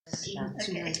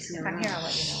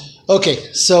Okay,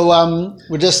 so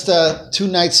we're just 2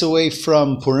 nights away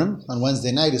from Purim. On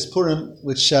Wednesday night is Purim,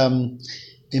 which in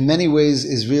many ways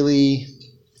is really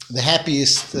the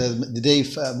happiest, the day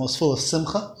most full of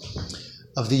simcha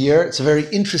of the year. It's a very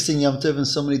interesting Yom Tov and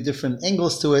so many different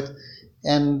angles to it.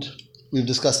 And we've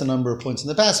discussed a number of points in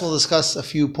the past. We'll discuss a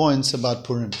few points about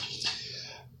Purim.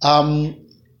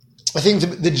 I think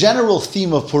the general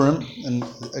theme of Purim, and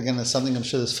again, it's something I'm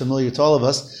sure that's familiar to all of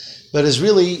us, but is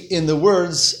really in the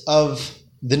words of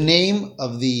the name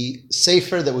of the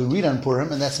Sefer that we read on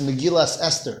Purim, and that's Megillas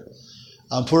Esther.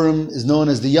 Purim is known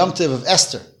as the Yom Tov of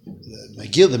Esther,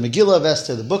 the Megillah of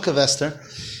Esther, the Book of Esther.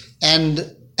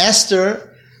 And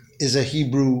Esther is a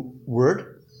Hebrew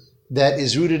word that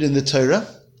is rooted in the Torah.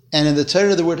 And in the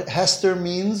Torah, the word Hester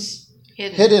means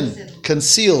hidden,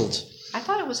 concealed. I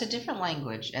thought it was a different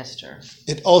language, Esther.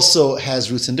 It also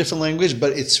has roots in different language,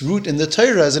 but its root in the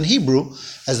Torah is in Hebrew,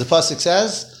 as the pasuk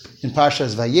says in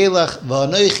Parshas Vayelach,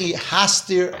 Va'anoichi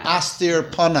hastir astir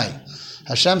panai.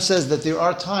 Hashem says that there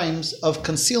are times of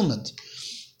concealment.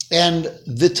 And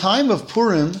the time of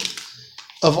Purim,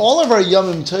 of all of our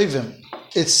Yomim Tovim,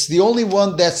 it's the only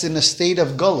one that's in a state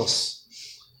of galus,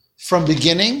 from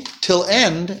beginning till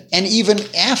end, and even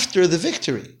after the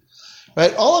victory.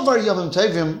 Right? All of our Yomim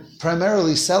Tovim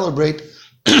primarily celebrate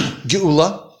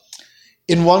Geula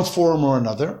in one form or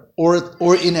another, or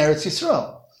in Eretz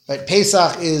Yisrael. Right?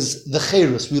 Pesach is the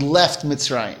Cherus. We left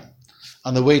Mitzrayim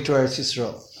on the way to Eretz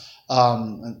Yisrael.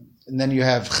 And then you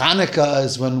have Chanukah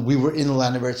is when we were in the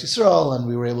land of Eretz Yisrael and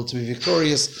we were able to be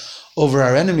victorious over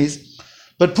our enemies.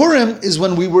 But Purim is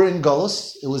when we were in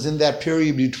Golus. It was in that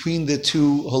period between the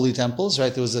two holy temples,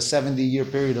 right? There was a 70-year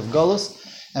period of Golus,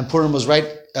 and Purim was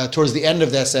right towards the end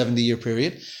of that 70-year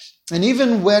period. And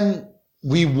even when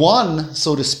we won,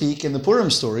 so to speak, in the Purim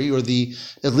story, or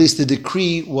at least the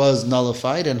decree was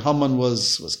nullified and Haman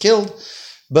was killed,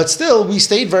 but still we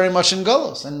stayed very much in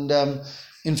Golus. And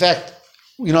in fact,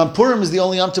 Purim is the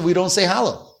only Yom Tov we don't say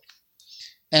Hallel.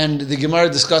 And the Gemara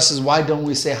discusses why don't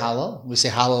we say Hallel. We say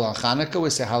Hallel on Chanukah, we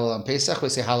say Hallel on Pesach, we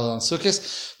say Hallel on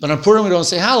Sukkot, but on Purim we don't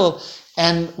say Hallel.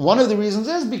 And one of the reasons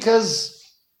is because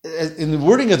in the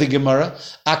wording of the Gemara,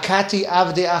 Akati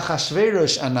Avde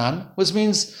Achashverosh Anan, which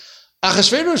means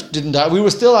Achashverosh didn't die. We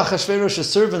were still Achashverosh's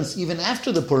servants even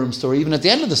after the Purim story, even at the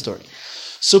end of the story.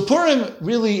 So Purim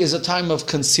really is a time of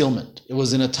concealment. It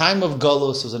was in a time of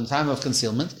Golus, it was in a time of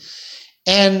concealment.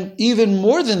 And even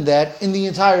more than that, in the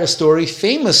entire story,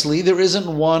 famously, there isn't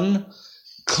one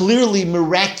clearly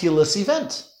miraculous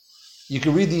event. You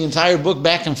can read the entire book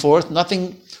back and forth,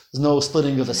 there's no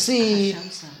splitting of a sea,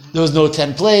 there was no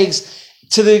 10 plagues,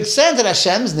 to the extent that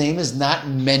Hashem's name is not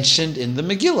mentioned in the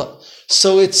Megillah.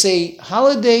 So it's a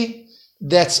holiday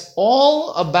that's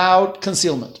all about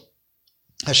concealment.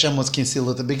 Hashem was concealed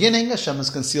at the beginning, Hashem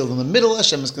is concealed in the middle,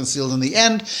 Hashem is concealed in the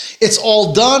end. It's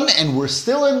all done, and we're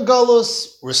still in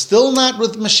Golus, we're still not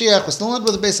with Mashiach, we're still not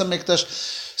with the Beis HaMikdash.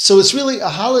 So it's really a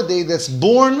holiday that's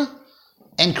born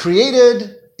and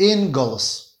created in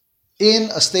Golus,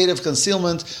 in a state of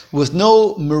concealment with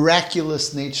no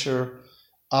miraculous nature,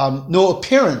 no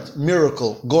apparent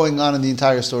miracle going on in the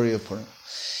entire story of Purim.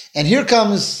 And here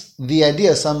comes the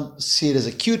idea, some see it as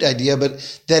a cute idea,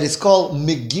 but that it's called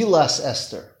Megillas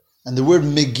Esther. And the word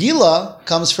Megillah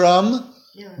comes from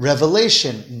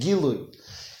revelation, Gilui.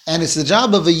 And it's the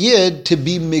job of a Yid to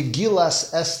be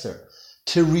Megillas Esther,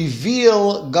 to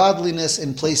reveal godliness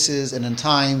in places and in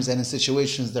times and in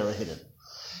situations that are hidden.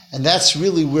 And that's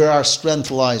really where our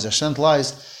strength lies. Our strength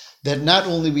lies that not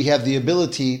only we have the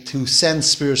ability to sense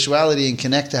spirituality and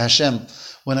connect to Hashem,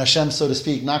 when Hashem, so to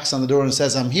speak, knocks on the door and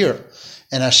says, I'm here,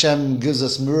 and Hashem gives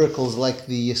us miracles like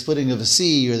the splitting of a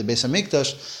sea or the Beis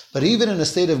HaMikdash, but even in a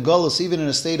state of galus, even in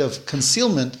a state of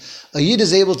concealment, a Yid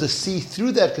is able to see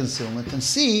through that concealment and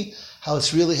see how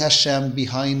it's really Hashem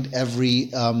behind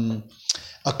every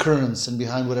occurrence and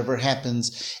behind whatever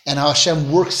happens, and how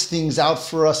Hashem works things out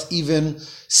for us even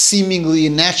seemingly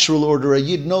in natural order. A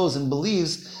Yid knows and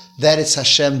believes that it's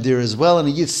Hashem there as well, and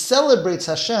a Yid celebrates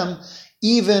Hashem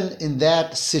even in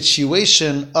that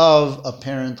situation of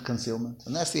apparent concealment.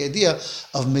 And that's the idea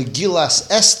of Megillas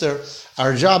Esther.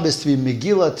 Our job is to be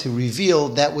Megillah, to reveal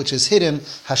that which is hidden,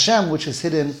 Hashem, which is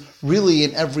hidden really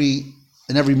in every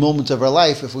moment of our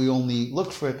life, if we only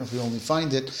look for it, if we only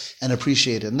find it and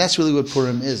appreciate it. And that's really what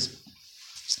Purim is.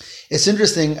 It's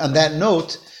interesting on that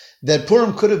note that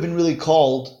Purim could have been really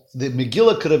called, the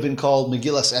Megillah could have been called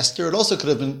Megillas Esther. It also could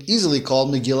have been easily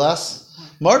called Megillas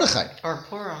Mordechai. Or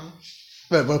Purim.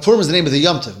 Right, well, Purim is the name of the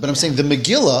Yom Tov, but I'm saying the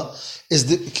Megillah is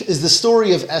the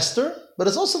story of Esther, but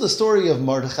it's also the story of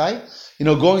Mordechai.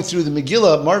 Going through the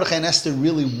Megillah, Mordechai and Esther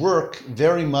really work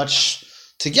very much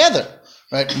together.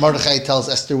 Right? Mordechai tells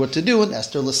Esther what to do, and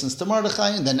Esther listens to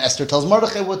Mordechai, and then Esther tells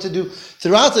Mordechai what to do.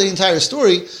 Throughout the entire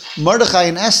story, Mordechai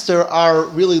and Esther are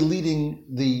really leading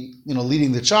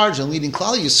the charge and leading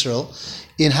Klal Yisrael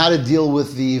in how to deal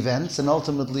with the events and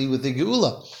ultimately with the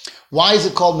Geula. Why is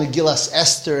it called Megillas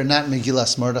Esther and not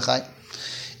Megillas Mordechai?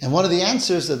 And one of the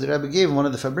answers that the Rebbe gave in one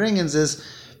of the Farbrengens is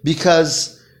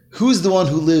because who's the one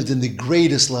who lived in the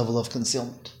greatest level of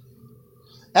concealment?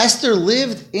 Esther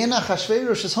lived in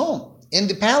Achashverosh's home, in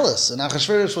the palace. And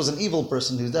Achashverosh was an evil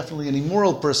person. He was definitely an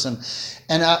immoral person.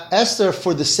 And Esther,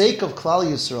 for the sake of Klal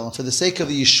Yisrael, and for the sake of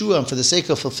the Yeshua, and for the sake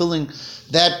of fulfilling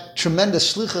that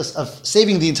tremendous shlichus of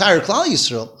saving the entire Klal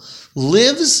Yisrael,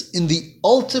 lives in the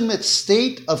ultimate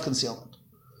state of concealment.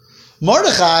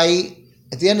 Mordechai,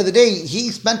 at the end of the day,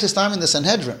 he spent his time in the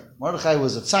Sanhedrin. Mordechai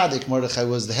was a tzaddik. Mordechai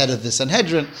was the head of the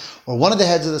Sanhedrin, or one of the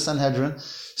heads of the Sanhedrin.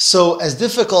 So as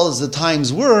difficult as the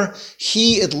times were,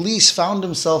 he at least found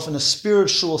himself in a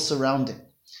spiritual surrounding.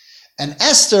 And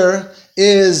Esther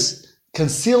is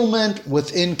concealment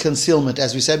within concealment.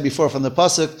 As we said before from the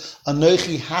Pasuk,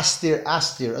 Anochi hastir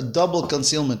astir, a double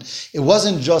concealment. It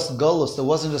wasn't just Golus, it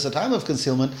wasn't just a time of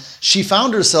concealment. She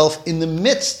found herself in the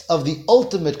midst of the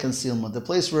ultimate concealment, the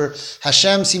place where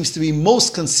Hashem seems to be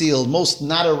most concealed, most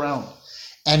not around.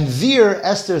 And there,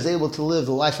 Esther is able to live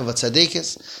the life of a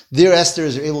tzaddikus. There, Esther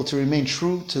is able to remain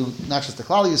true to not just the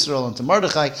Klal Yisrael and to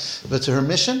Mordechai, but to her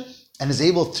mission, and is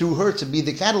able through her to be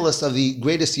the catalyst of the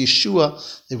greatest Yeshua,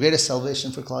 the greatest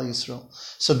salvation for Klal Yisrael.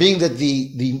 So being that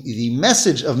the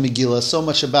message of Megillah is so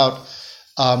much about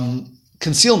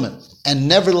concealment, and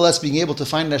nevertheless being able to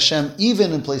find Hashem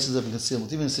even in places of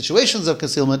concealment, even in situations of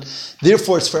concealment,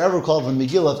 therefore it's forever called the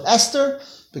Megillah of Esther,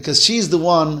 because she's the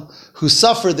one who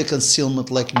suffered the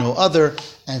concealment like no other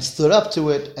and stood up to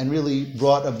it and really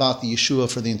brought about the Yeshua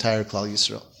for the entire Klal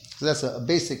Yisrael. So that's a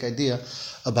basic idea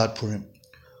about Purim.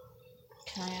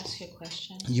 Can I ask you a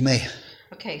question? You may.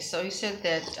 Okay, so you said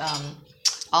that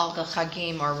all the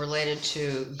Chagim are related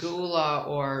to Geula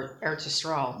or Eretz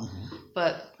Yisrael,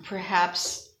 but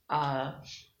perhaps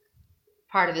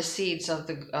part of the seeds of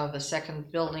the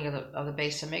second building of the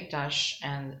Beis Hamikdash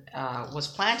and was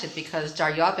planted because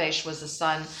Daryavesh was the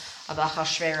son of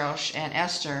Achashverosh and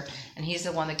Esther, and he's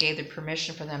the one that gave the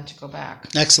permission for them to go back.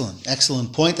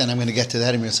 Excellent point, and I'm going to get to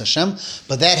that in Miras Hashem.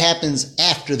 But that happens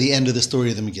after the end of the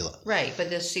story of the Megillah. Right, but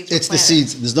the seeds. It's the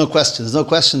seeds. There's no question. There's no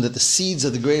question that the seeds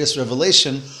of the greatest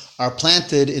revelation are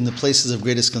planted in the places of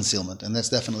greatest concealment, and that's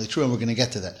definitely true, and we're going to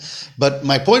get to that. But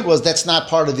my point was that's not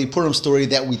part of the Purim story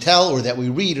that we tell or that we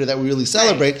read or that we really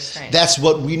celebrate. Right. That's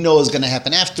what we know is going to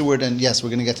happen afterward, and yes, we're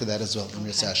going to get to that as well in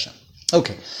Miras Hashem.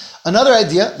 Okay. Another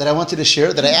idea that I wanted to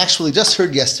share that I actually just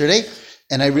heard yesterday,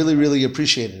 and I really, really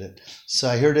appreciated it. So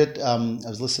I heard it, I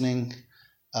was listening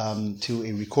to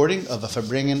a recording of a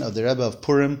Farbrengen of the Rebbe of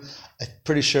Purim. I'm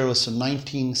pretty sure it was from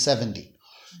 1970.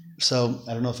 So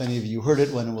I don't know if any of you heard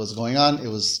it when it was going on.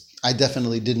 I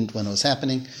definitely didn't when it was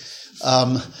happening.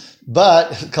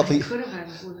 But a couple of...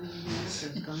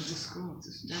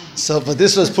 But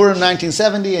this was Purim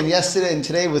 1970, and yesterday and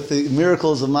today with the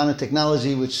miracles of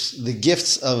nanotechnology, which the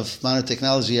gifts of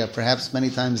nanotechnology are perhaps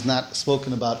many times not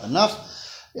spoken about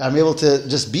enough. I'm able to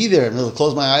just be there. I'm able to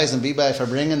close my eyes and be by a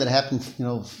Farbrengen that happened,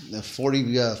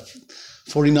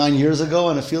 49 years ago,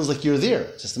 and it feels like you're there.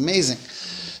 It's just amazing.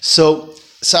 So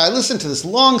I listened to this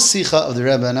long sikha of the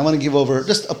Rebbe, and I want to give over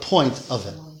just a point of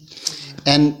it.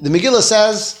 And the Megillah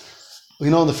says, we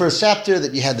know in the first chapter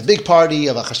that you had the big party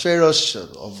of Achashverosh,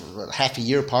 over a half a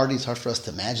year party. It's hard for us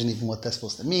to imagine even what that's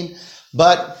supposed to mean.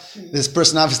 But this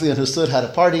person obviously understood how to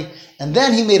party. And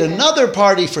then he made another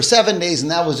party for 7 days, and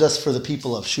that was just for the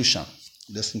people of Shushan,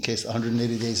 just in case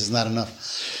 180 days is not enough.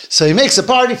 So he makes a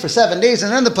party for 7 days,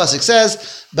 and then the pasuk says,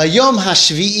 Bayom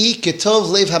hashvi'i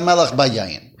ketov lev hamelach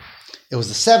bayayin. It was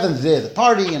the seventh day of the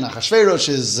party, and Achashverosh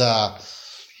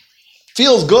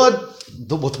feels good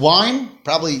with wine,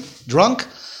 probably drunk.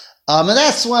 And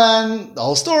that's when the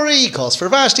whole story, he calls for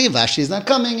Vashti, and Vashti is not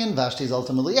coming, and Vashti is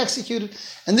ultimately executed.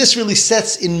 And this really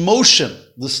sets in motion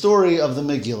the story of the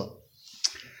Megillah.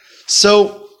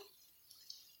 So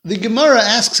the Gemara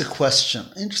asks a question,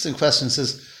 interesting question,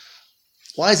 says,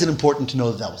 why is it important to know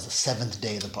that was the seventh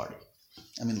day of the party?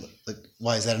 I mean,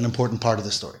 why is that an important part of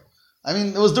the story? I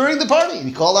mean, it was during the party, and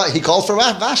he called for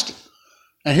Vashti.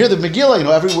 And here the Megillah,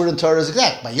 every word in Torah is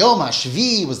exact. Bayom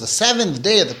HaShvi was the seventh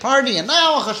day of the party, and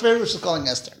now Achashverosh is calling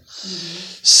Esther.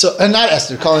 Mm-hmm. So, and not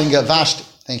Esther, calling Vashti.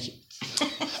 Thank you.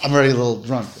 I'm already a little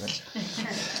drunk. Right?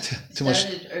 Too much.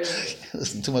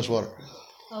 Listen, too much water.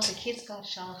 Oh, the kids got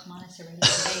Shalach Manas already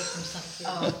today from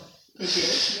some food. Yeah,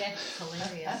 it's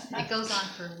hilarious. It goes on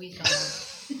for a week almost.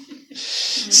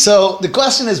 So the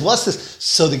question is, what's this?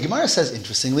 So the Gemara says,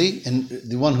 interestingly, and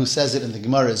the one who says it in the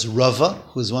Gemara is Rava,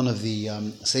 who is one of the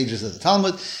sages of the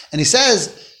Talmud, and he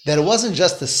says that it wasn't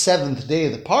just the seventh day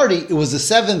of the party, it was the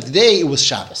seventh day, it was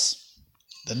Shabbos.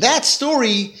 That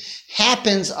story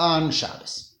happens on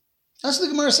Shabbos. That's what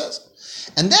the Gemara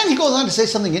says. And then he goes on to say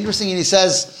something interesting, and he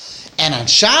says, and on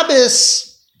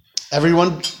Shabbos,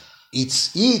 everyone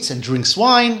eats and drinks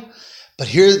wine. But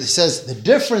here it says the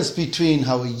difference between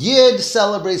how a Yid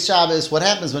celebrates Shabbos, what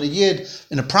happens when a Yid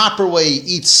in a proper way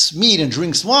eats meat and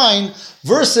drinks wine,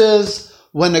 versus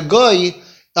when a Goy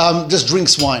just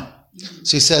drinks wine.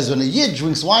 So he says when a Yid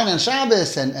drinks wine on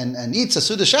Shabbos and eats a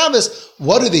Suda Shabbos,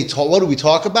 what do we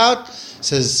talk about? It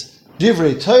says,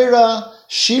 Divrei Torah,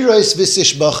 Shiros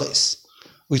Visish Baches.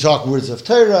 We talk words of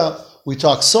Torah, we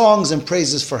talk songs and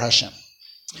praises for Hashem.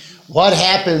 What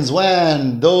happens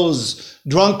when those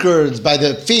drunkards by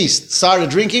the feast started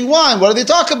drinking wine? What do they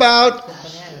talk about?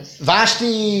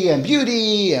 Vashti and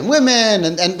beauty and women,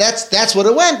 and that's what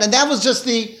it went. And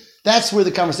that's where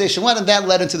the conversation went, and that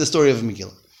led into the story of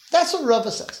Megillah. That's what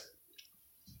Rava says.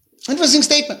 Interesting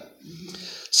statement.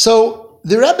 So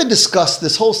the Rebbe discussed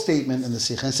this whole statement in the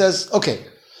Sikha and says, okay,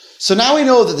 so now we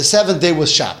know that the seventh day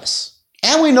was Shabbos.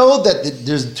 And we know that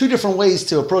there's two different ways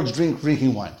to approach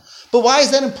drinking wine. But why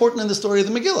is that important in the story of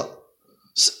the Megillah?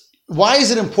 Why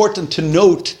is it important to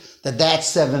note that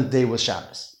seventh day was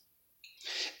Shabbos?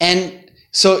 And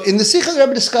so in the Sikha, the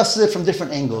Rebbe discusses it from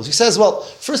different angles. He says, well,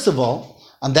 first of all,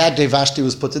 on that day, Vashti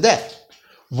was put to death.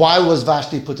 Why was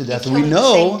Vashti put to death? We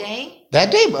know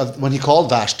that day when he called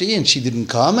Vashti and she didn't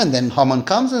come, and then Haman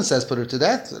comes and says, put her to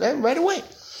death right away.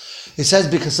 He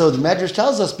says, so the Medrash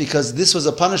tells us because this was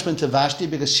a punishment to Vashti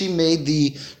because she made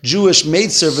the Jewish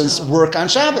maidservants work on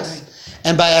Shabbos.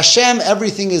 And by Hashem,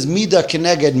 everything is midah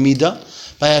keneged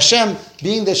midah. By Hashem,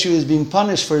 being that she was being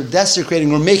punished for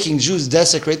desecrating or making Jews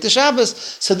desecrate the Shabbos,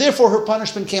 so therefore her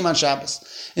punishment came on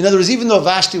Shabbos. In other words, even though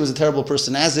Vashti was a terrible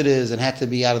person as it is and had to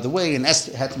be out of the way and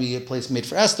Esther had to be a place made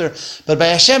for Esther, but by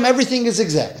Hashem, everything is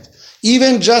exact.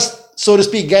 Even just, so to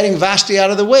speak, getting Vashti out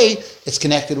of the way, it's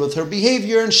connected with her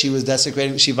behavior, and she was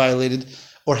desecrating, she violated,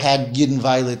 or had Yidden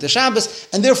violate the Shabbos,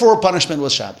 and therefore her punishment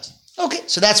was Shabbos. Okay,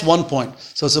 so that's one point.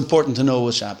 So it's important to know it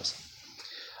was Shabbos.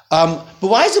 But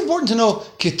why is it important to know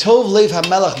Kitov Lev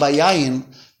HaMelech Bayayin,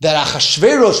 that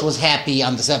Achashverosh was happy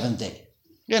on the seventh day?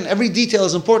 Again, every detail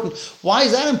is important. Why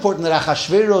is that important that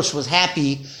Achashverosh was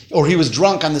happy, or he was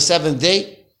drunk on the seventh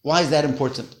day? Why is that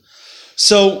important?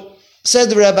 So, said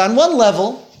the Rebbe, on one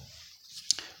level,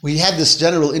 we have this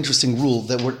general interesting rule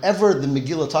that wherever the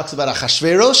Megillah talks about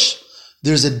Achashverosh,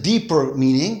 there's a deeper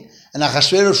meaning, and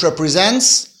Achashverosh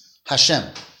represents Hashem.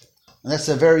 And that's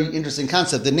a very interesting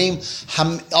concept. The name,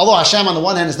 although Hashem on the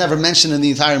one hand is never mentioned in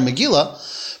the entire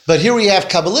Megillah, but here we have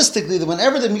Kabbalistically that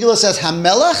whenever the Megillah says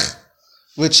Hamelech,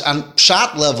 which on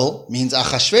Pshat level means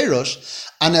Achashverosh,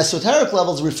 on esoteric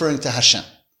level is referring to Hashem.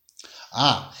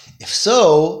 If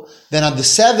so, then on the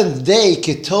seventh day,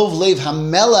 Kitov Lev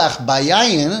HaMelech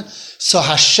Bayayin, so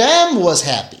Hashem was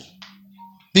happy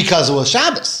because it was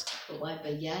Shabbos.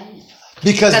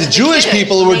 Because the Jewish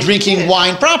people were drinking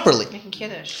wine properly. Making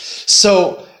Kiddush.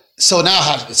 So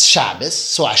now it's Shabbos,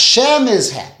 so Hashem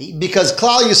is happy because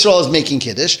Klal Yisrael is making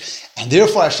Kiddush, and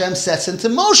therefore Hashem sets into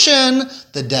motion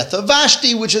the death of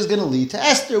Vashti, which is going to lead to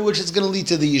Esther, which is going to lead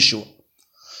to the Yeshua.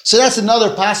 So that's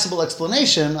another possible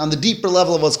explanation on the deeper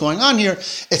level of what's going on here.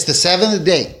 It's the seventh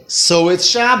day, so it's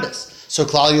Shabbos. So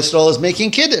Klal Yisrael is making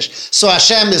Kiddush. So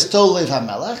Hashem is Tolev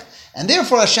HaMelech, and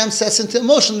therefore Hashem sets into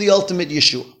motion the ultimate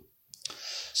Yeshua.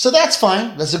 So that's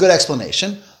fine. That's a good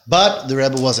explanation. But the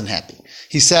Rebbe wasn't happy.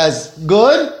 He says,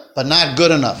 good, but not good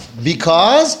enough.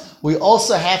 Because we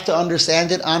also have to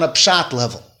understand it on a pshat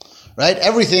level. Right?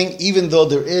 Everything, even though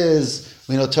there is,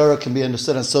 we know Torah can be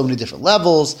understood on so many different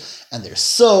levels, and there's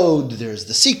Sod, there's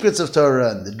the secrets of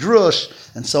Torah, and the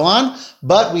Drush, and so on.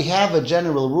 But we have a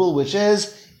general rule, which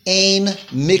is, Ein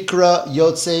Mikra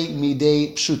Yotze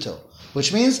Midei Pshuto.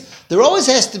 Which means there always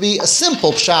has to be a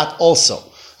simple pshat also.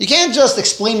 You can't just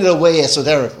explain it away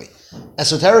esoterically.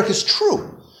 Esoteric is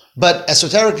true, but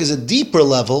esoteric is a deeper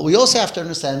level. We also have to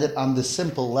understand it on the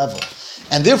simple level.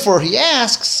 And therefore he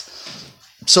asks,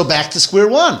 so back to square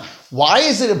one. Why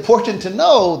is it important to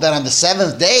know that on the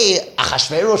seventh day,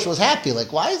 Achashverosh was happy?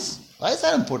 Like, why is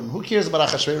that important? Who cares about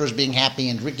Achashverosh being happy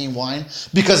and drinking wine?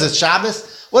 Because it's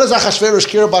Shabbos? What does Achashverosh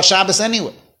care about Shabbos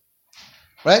anyway?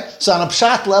 Right? So on a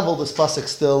pshat level, this pasuk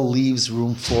still leaves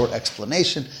room for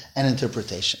explanation and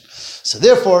interpretation. So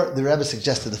therefore, the Rebbe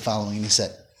suggested the following, and he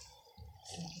said,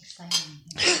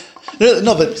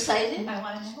 No, but Excited? I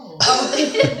want to know.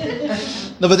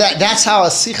 no, but that's how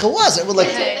a sikha was. It would like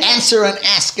answer and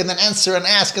ask, and then answer and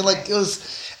ask, and like it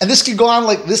was. And this could go on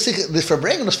like this for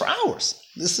Bregan was for hours.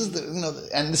 This is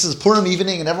and this is Purim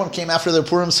evening, and everyone came after their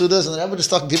Purim Sudas, and everyone just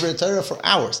talked Divrei Torah for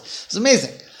hours. It's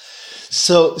amazing.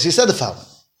 So he said the following.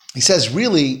 He says,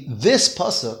 really, this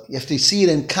pasuk, you have to see it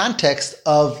in context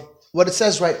of what it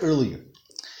says right earlier.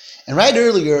 And right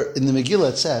earlier in the Megillah,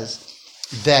 it says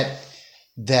that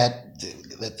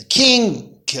the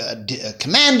king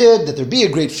commanded that there be a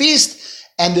great feast,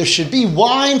 and there should be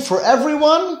wine for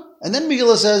everyone. And then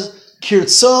Megillah says,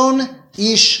 Kirtzon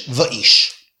ish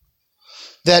va'ish.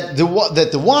 That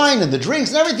the wine and the drinks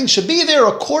and everything should be there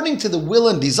according to the will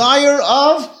and desire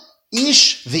of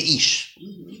ish v'ish.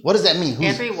 What does that mean?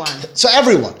 Everyone. So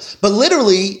everyone. But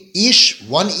literally, ish,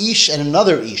 one ish and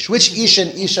another ish. Which ish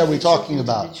and ish are we talking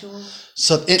about?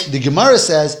 So the Gemara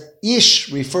says ish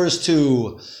refers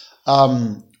to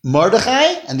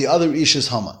Mordechai, and the other ish is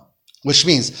Haman. Which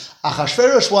means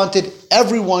Achashverosh wanted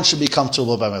everyone should be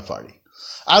comfortable by my party.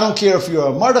 I don't care if you're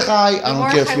a Mordechai, I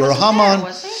don't care if you're a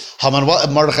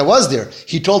Haman. Mordechai was there.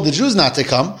 He told the Jews not to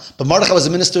come, but Mordechai was the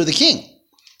minister of the king.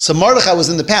 So Mordechai was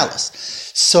in the palace.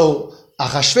 So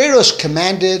Achashverosh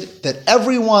commanded that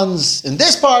everyone's in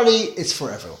this party, it's for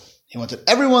everyone. He wanted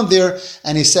everyone there,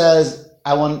 and he says,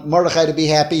 I want Mordechai to be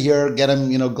happy here, get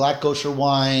him, glad kosher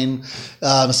wine,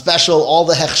 special, all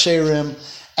the hechsherim,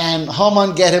 and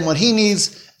Haman get him what he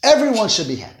needs. Everyone should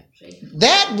be happy.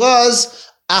 That was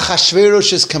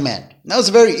Achashverosh's command. That was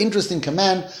a very interesting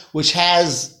command, which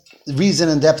has reason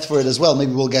and depth for it as well.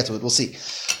 Maybe we'll get to it. We'll see.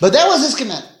 But that was his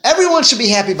command. Everyone should be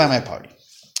happy by my party.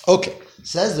 Okay.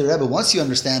 Says the Rebbe, once you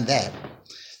understand that,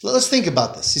 let's think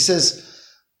about this. He says,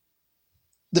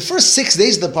 the first 6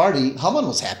 days of the party, Haman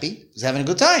was happy. He was having a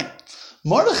good time.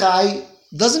 Mordechai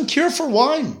doesn't care for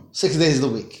wine 6 days of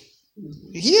the week.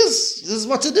 This is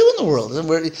what to do in the world.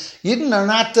 Yidden are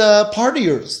not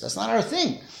partiers. That's not our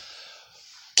thing.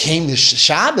 Came the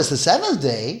Shabbos, the seventh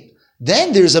day,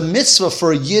 then there's a mitzvah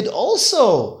for a Yid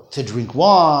also to drink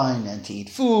wine and to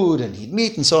eat food and eat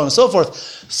meat and so on and so forth.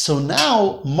 So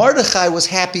now Mordechai was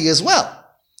happy as well.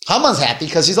 Haman's happy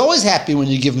because he's always happy when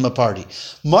you give him a party.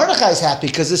 Mordechai's happy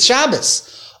because it's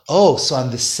Shabbos. Oh, so on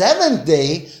the seventh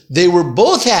day, they were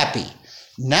both happy.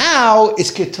 Now it's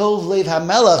Ketov Lev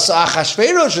HaMelech, so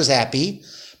Achashverosh is happy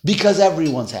because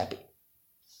everyone's happy.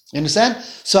 You understand?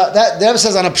 So that the Rebbe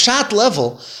says on a pshat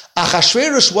level,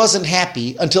 Achashverosh wasn't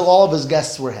happy until all of his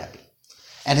guests were happy.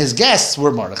 And his guests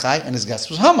were Mordechai, and his guest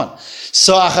was Haman.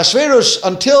 So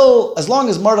Achashverosh, as long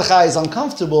as Mordechai is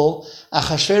uncomfortable,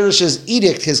 Achashverosh's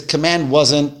edict, his command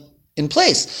wasn't in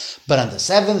place. But on the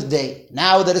seventh day,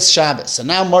 now that it's Shabbos, so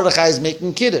now Mordechai is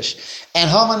making Kiddush, and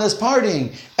Haman is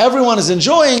partying, everyone is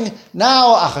enjoying,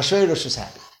 now Achashverosh is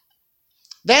happy.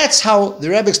 That's how the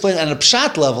Rebbe explained on a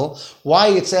pshat level why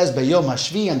it says Bayom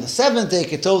Hashvi on the seventh day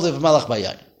Ketov Lev Melech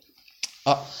Bayad.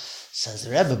 Says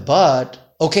the Rebbe, but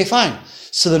okay, fine.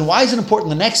 So then why is it important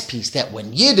the next piece that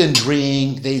when Yidden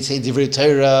drink, they say Divrei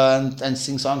Torah and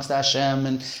sing songs to Hashem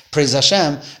and praise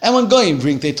Hashem, and when Goyim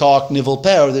drink, they talk Nivel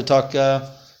Peh, or they talk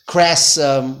crass,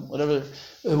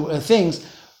 things.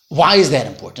 Why is that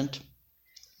important?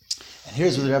 And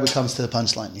here's where the Rebbe comes to the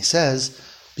punchline. He says,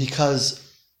 because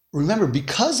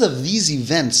of these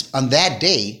events on that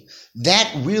day,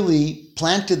 that really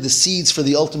planted the seeds for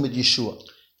the ultimate Yeshua.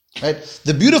 Right?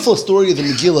 The beautiful story of the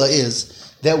Megillah is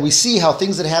that we see how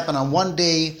things that happen on one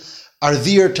day are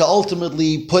there to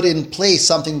ultimately put in place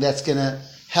something that's going to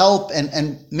help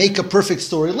and make a perfect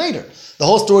story later. The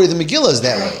whole story of the Megillah is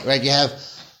that way, right? You have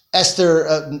Esther,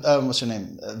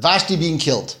 Vashti being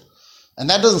killed. And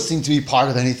that doesn't seem to be part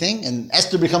of anything. And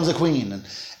Esther becomes a queen. And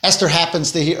Esther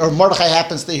happens to hear, or Mordechai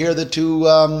happens to hear the two,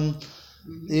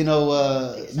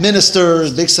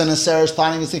 ministers, Bigson and Sarah's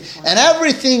planning this thing. And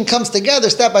everything comes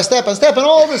together step by step, and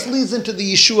all this leads into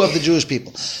the Yeshua of the Jewish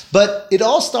people. But it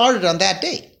all started on that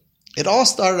day. It all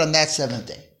started on that seventh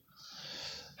day.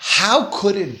 How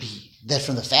could it be that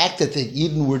from the fact that the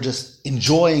Eden were just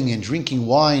enjoying and drinking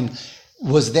wine,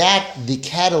 was that the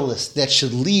catalyst that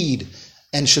should lead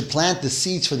and should plant the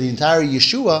seeds for the entire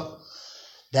Yeshua?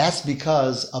 That's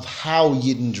because of how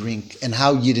Yidden drink and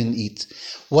how Yidden eat.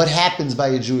 What happens by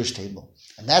a Jewish table.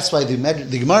 And that's why the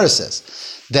Gemara says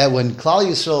that when Klal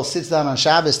Yisrael sits down on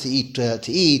Shabbos to eat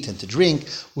and to drink,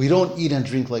 we don't eat and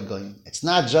drink like Goyim. It's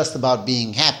not just about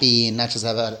being happy and not just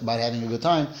about having a good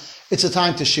time. It's a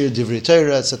time to share Divrei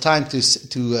Torah. It's a time to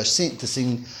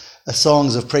sing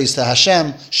songs of praise to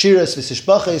Hashem, Shiras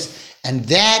v'Tishbachos, and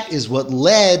that is what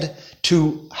led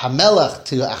to Hamelach,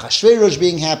 to Achashverosh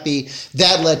being happy.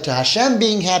 That led to Hashem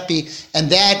being happy, and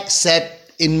that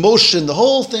set in motion the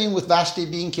whole thing with Vashti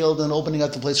being killed and opening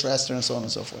up the place for Esther and so on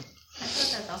and so forth. I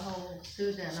thought that the whole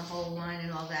Suda and the whole line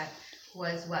and all that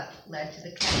was what led to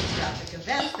the catastrophic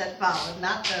events that followed,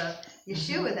 not the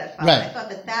Yeshua that followed. Right. I thought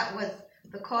that was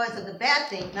the cause of the bad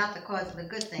thing, not the cause of the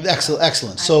good thing. Excellent.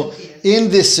 I'm So confused. in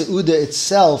this Seuda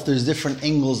itself, there's different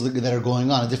angles that are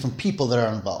going on, different people that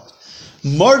are involved.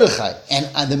 Mordechai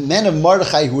and the men of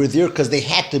Mordechai who were there because they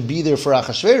had to be there for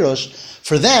Achashverosh,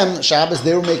 for them, Shabbos,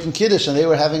 they were making Kiddush and they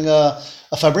were having a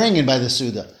Farbrengen by the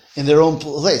Seuda in their own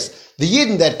place. The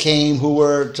Yidden that came,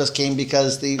 just came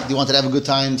because they wanted to have a good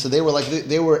time, so they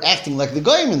were acting like the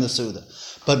Goyim in the Seuda.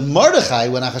 But Mordechai,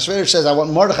 when Achashverosh says, I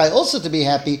want Mordechai also to be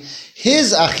happy,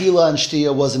 his Achila and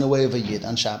Shtia was in a way of a Yid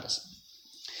on Shabbos.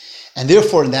 And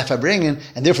therefore, in that Farbrengen,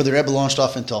 and therefore the Rebbe launched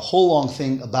off into a whole long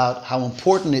thing about how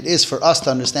important it is for us to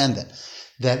understand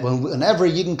that whenever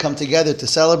Yidden come together to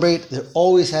celebrate, there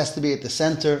always has to be at the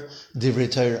center Divrei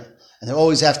Torah. And there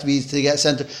always have to be to get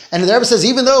center. And the Rebbe says,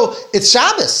 even though it's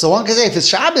Shabbos, so one can say, if it's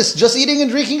Shabbos, just eating and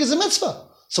drinking is a mitzvah.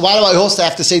 So why do I also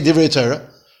have to say Divrei Torah?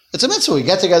 It's a mitzvah. We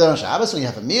get together on Shabbos and we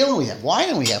have a meal and we have wine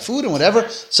and we have food and whatever.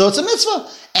 So it's a mitzvah.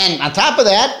 And on top of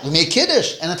that, we make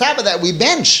Kiddush. And on top of that, we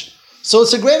bench. So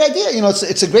it's a great idea.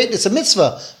 It's a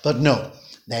mitzvah. But no.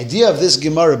 The idea of this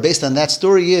Gemara based on that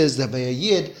story is that by a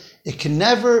Yid, it can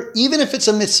never, even if it's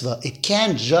a mitzvah, it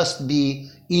can't just be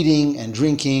eating and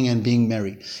drinking and being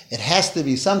merry. It has to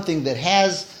be something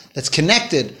that's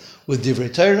connected with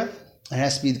Divrei Torah. It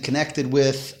has to be connected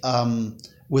with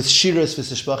shiras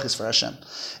v'tishbachis for Hashem.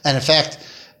 And in fact,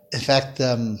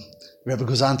 Rebbe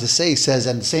goes on to say, he says,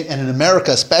 and in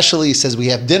America especially, he says we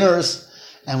have dinners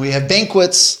and we have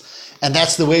banquets, and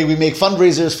that's the way we make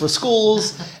fundraisers for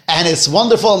schools, and it's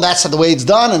wonderful, and that's the way it's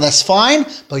done, and that's fine,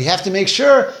 but you have to make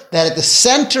sure that at the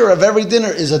center of every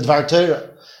dinner is a Dvar Torah,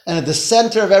 and at the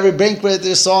center of every banquet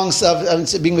there's songs of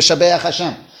being Meshabeach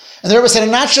Hashem. And the Rebbe said,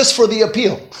 not just for the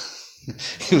appeal.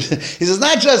 He says,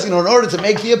 not just, in order to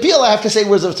make the appeal, I have to say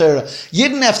words of Torah.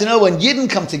 Yidden have to know when Yidden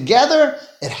come together,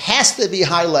 it has to be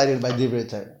highlighted by Divrei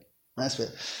Torah. That's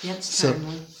it. That's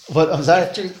timely. What, I'm sorry?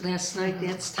 After last night,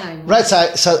 that's timely. Right,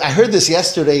 so I heard this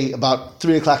yesterday about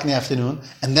 3 o'clock in the afternoon,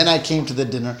 and then I came to the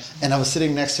dinner, and I was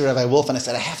sitting next to Rabbi Wolf, and I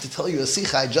said, I have to tell you a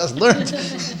sikha I just learned.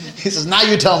 He says, now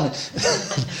you tell me.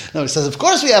 No, he says, of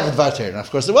course we have a Dvar Torah. And of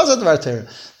course there was a Dvar Torah.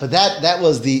 But that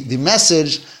was the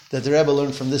message that the Rebbe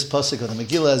learned from this pasuk of the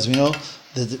Megillah. As we know,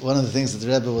 one of the things that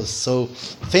the Rebbe was so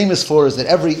famous for is that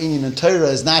every inyan in Torah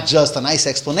is not just a nice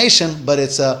explanation, but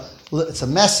it's a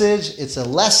message, it's a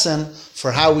lesson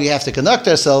for how we have to conduct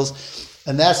ourselves,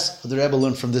 and that's what the Rebbe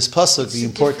learned from this pasuk. It's the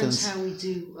importance. How we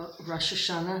do Rosh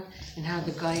Hashanah and how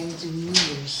the Goyim do New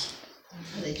Year's.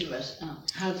 How they do Rosh. Oh.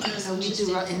 How we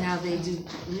do and how they do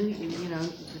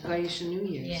the Goyish New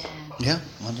Year's. Yeah,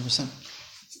 100%.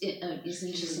 It's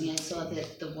interesting. I saw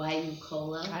that the YU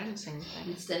Cola, I didn't say anything.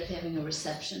 instead of having a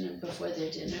reception before their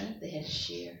dinner, they had a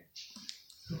share.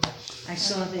 I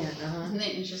saw that. Isn't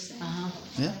that interesting?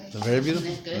 Yeah, very beautiful.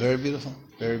 Isn't that good? Very beautiful.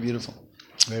 Very beautiful.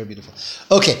 Very beautiful.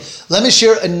 Okay, let me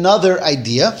share another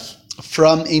idea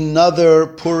from another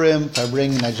Purim. If I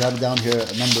bring, I jotted down here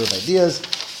a number of ideas.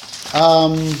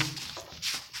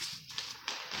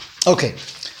 Okay,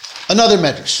 another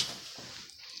medrash.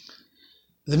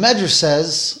 The medrash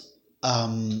says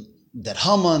that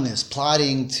Haman is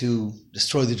plotting to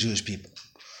destroy the Jewish people.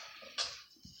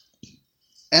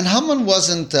 And Haman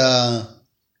wasn't,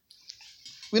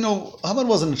 Haman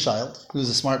wasn't a child. He was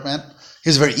a smart man. He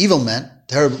was a very evil man,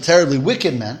 terribly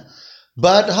wicked man.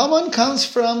 But Haman comes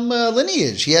from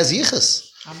lineage. He has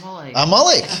yichus.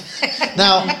 Amalek.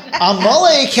 Now,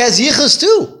 Amalek has yichus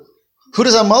too. Who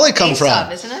does Amalek come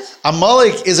from? Isn't it?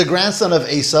 Amalek is a grandson of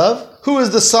Esav, who is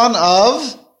the son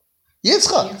of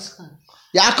Yitzchak.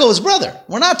 Yaakov's brother.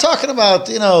 We're not talking about,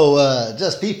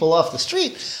 just people off the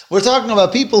street. We're talking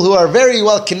about people who are very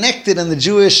well connected in the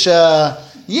Jewish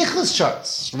yichus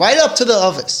charts, right up to the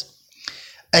Ovis.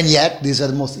 And yet, these are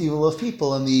the most evil of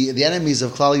people and the enemies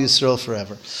of Klal Yisrael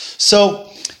forever. So,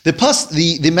 the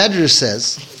Medrash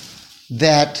says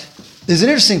that there's an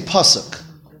interesting pasuk.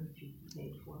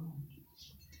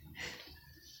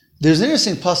 There's an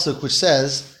interesting pasuk which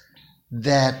says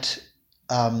that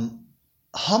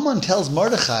Haman tells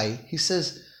Mordechai, he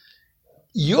says,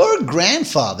 your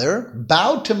grandfather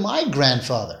bowed to my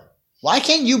grandfather. Why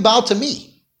can't you bow to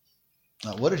me?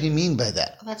 Now, what did he mean by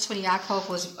that? Well, that's when Yaakov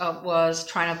was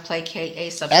trying to placate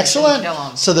Esav. Excellent. Kill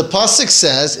him. So the pasuk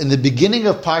says in the beginning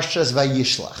of Parshas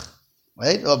Vayishlach,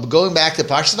 right? Going back to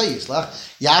Parshas Vayishlach,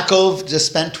 Yaakov just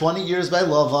spent 20 years by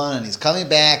Lavan, and he's coming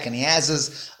back, and he has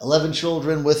his 11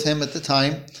 children with him at the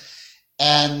time,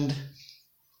 and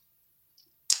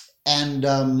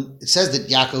it says that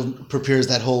Yaakov prepares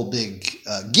that whole big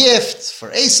gift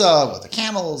for Esau with the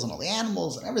camels and all the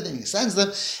animals and everything. He sends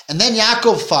them. And then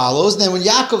Yaakov follows. And then when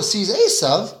Yaakov sees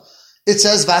Esau, it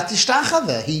says,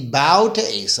 Vatishtachave. He bowed to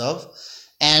Esau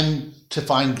and to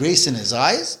find grace in his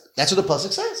eyes. That's what the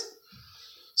pasuk says.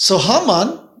 So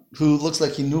Haman, who looks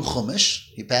like he knew Chumash,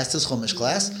 he passed his Chumash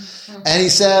class, and he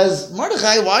says,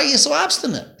 Mordechai, why are you so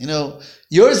obstinate?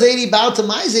 Your Zaidi bowed to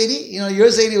my Zaidi. Your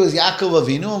Zaidi was Yaakov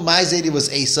Avinu, and my Zaidi was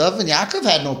Esav, and Yaakov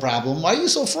had no problem. Why are you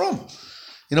so from?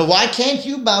 Why can't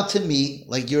you bow to me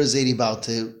like your Zaidi bowed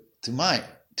to mine?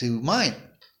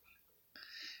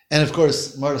 And of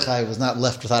course, Mordechai was not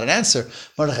left without an answer.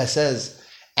 Mordechai says,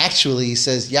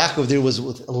 Yaakov, there was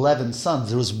with 11 sons.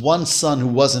 There was one son who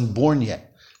wasn't born yet.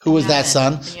 Who was that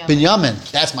son?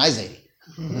 Binyamin. That's my Zaidi.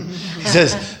 He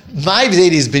says, my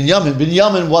Zaidi is Binyamin.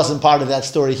 Binyamin wasn't part of that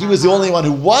story. He was the only one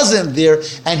who wasn't there,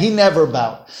 and he never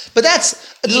bowed. But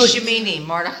that's... Ishimini,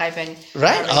 Mordechai ben...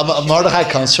 Right? Mordechai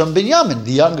comes from Binyamin,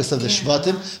 the youngest of the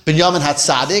Shvatim. Binyamin had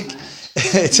tzaddik.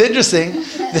 It's interesting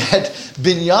that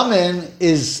Binyamin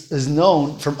is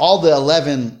known from all the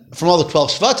 12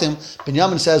 Shvatim.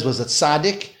 Binyamin says was a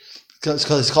tzaddik,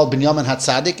 because it's called Binyamin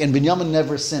HaTzadik, and Binyamin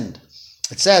never sinned.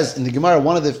 It says in the Gemara,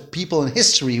 one of the people in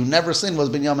history who never sinned was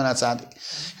Binyamin HaTzadik.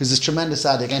 He was this tremendous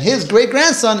tzaddik. And his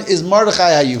great-grandson is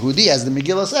Mordechai HaYehudi, as the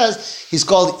Megillah says. He's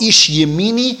called Ish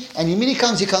Yemini, and Yemini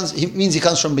means he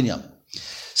comes from Binyamin.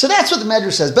 So that's what the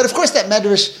Medrash says. But of course that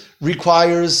Medrash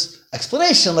requires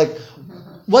explanation, like,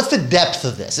 what's the depth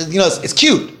of this? It's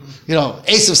cute.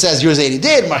 Esav says yours 80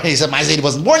 did, he said my 80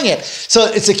 wasn't born yet. So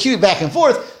it's a cute back and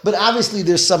forth, but obviously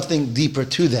there's something deeper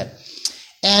to that.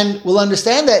 And we'll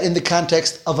understand that in the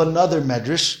context of another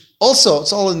Medrash. Also,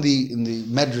 it's all in the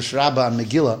Medrash Rabbah and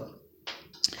Megillah.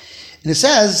 And it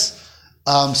says,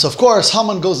 so of course,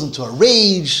 Haman goes into a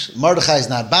rage. Mordechai is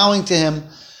not bowing to him.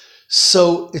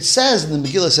 So it says, in the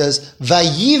Megillah says,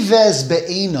 Vayivez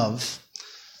be'enav.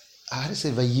 How do you say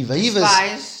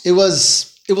Vayivez? It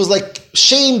was like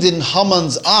shamed in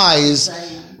Haman's eyes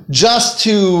just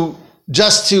to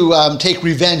take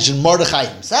revenge on Mordechai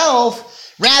himself.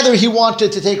 Rather, he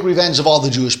wanted to take revenge of all the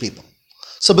Jewish people.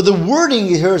 So, but the wording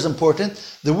here is important.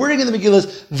 The wording in the Megillah is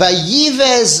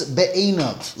Vayivez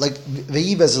be'enav. Like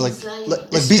Vayivez is like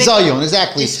bizayon,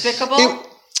 exactly. Despicable?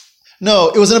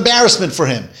 It was an embarrassment for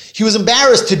him. He was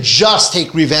embarrassed to just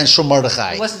take revenge from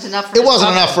Mordechai. It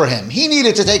wasn't enough for him. He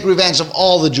needed to take revenge of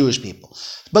all the Jewish people.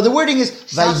 But the wording is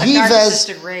Sounds Vayivez. Like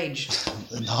narcissistic rage.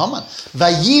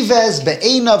 Vayivez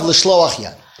be'enav l'shloach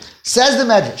yad. Says the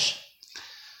Medrash.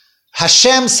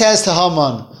 Hashem says to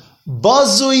Haman,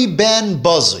 Bazui ben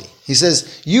Bazui. He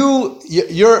says,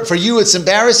 you're for you it's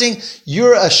embarrassing.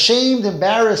 You're a shamed,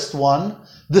 embarrassed one,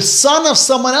 the son of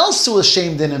someone else who was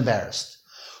shamed and embarrassed.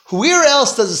 Where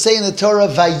else does it say in the Torah,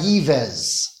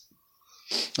 Vayivez?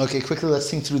 Okay, quickly, let's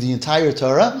think through the entire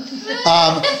Torah.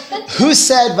 Who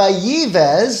said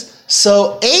Vayivez?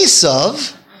 So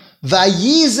Esav,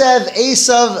 Vayizev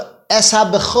Esav es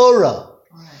ha-bechora.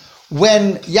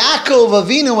 When Yaakov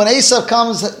Avinu, when Esav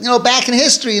comes, back in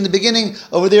history, in the beginning,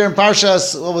 over there in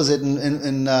Parshas, what was it,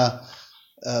 in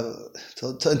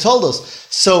Toldos.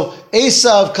 So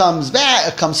Esav comes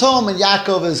home, and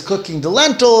Yaakov is cooking the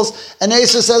lentils, and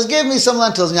Esav says, give me some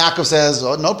lentils. And Yaakov says,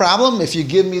 oh, no problem, if you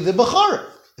give me the Bechorah.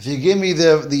 If you give me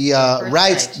the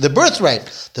birthright,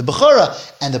 the Bechorah.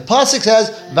 And the pasuk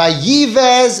says,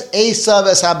 Vayivez Esav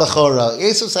es ha-Bechorah.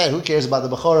 Esav said, who cares about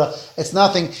the Bechorah? It's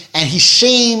nothing. And he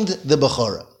shamed the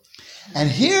Bechorah.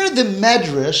 And here the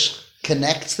Medrash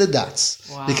connects the dots.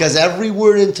 Wow. Because every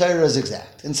word in Torah is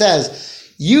exact. And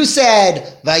says, you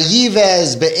said,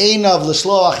 Vayivez be'enav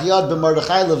l'shloach yad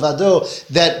b'Mordechai levado,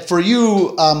 that for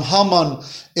you, Haman,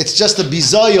 it's just a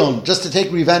bizayon, just to take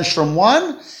revenge from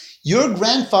one. Your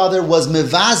grandfather was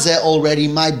mevaze already,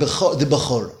 the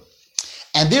Bechorah.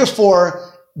 And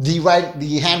therefore,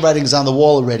 the handwriting is on the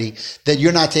wall already, that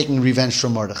you're not taking revenge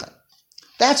from Mordechai.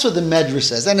 That's what the Medrash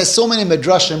says. And there's so many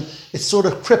Medrashim, it's sort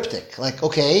of cryptic. Like,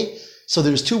 okay, so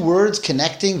there's two words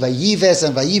connecting, Vayives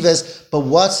and Vayives, but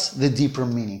what's the deeper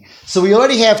meaning? So we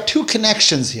already have two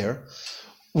connections here,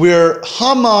 where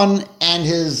Haman and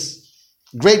his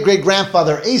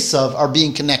great-great-grandfather Esav are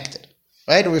being connected.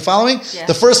 Right? Are we following? Yes.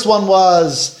 The first one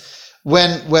was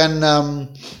when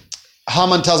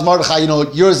Haman tells Mordechai,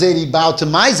 your Zaidi bowed to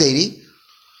my Zaidi.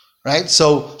 Right?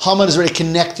 So Haman is already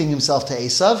connecting himself to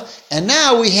Esav. And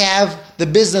now we have the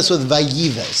business with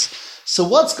Vayives. So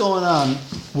what's going on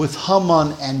with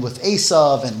Haman and with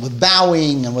Esav and with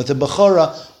bowing and with the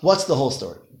Bechorah? What's the whole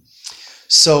story?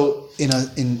 So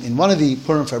in one of the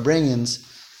Purim Farbrengens,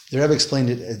 the Rebbe explained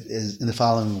it in the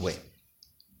following way.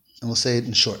 And we'll say it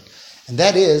in short. And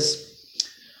that is,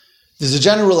 there's a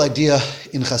general idea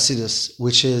in Hasidus,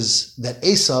 which is that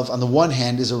Esav, on the one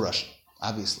hand, is a Russian,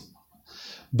 obviously.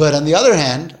 But on the other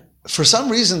hand, for some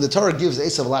reason, the Torah gives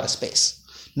Esav a lot of space.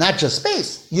 Not just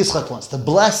space. Yitzchak wants to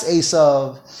bless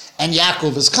Esav, and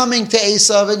Yaakov is coming to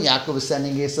Esav, and Yaakov is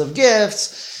sending Esav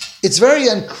gifts. It's very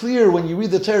unclear when you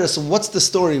read the Torah, so what's the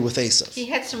story with Esav? He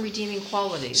had some redeeming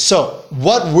qualities. So,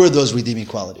 what were those redeeming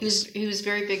qualities? He was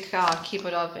very big, was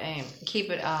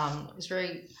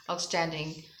very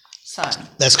outstanding son.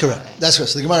 That's correct. That's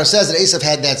correct. So the Gemara says that Esav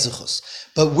had that zuchus.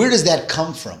 But where does that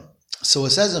come from? So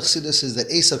it says in Chassidus is that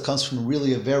Esav comes from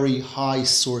really a very high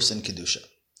source in Kedusha.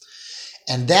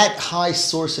 And that high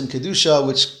source in Kedusha,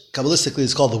 which Kabbalistically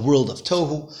is called the world of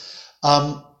Tohu,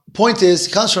 point is,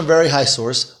 it comes from a very high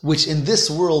source, which in this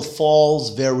world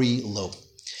falls very low.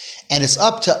 And it's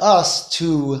up to us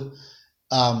to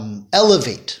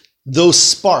elevate those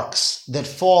sparks that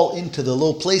fall into the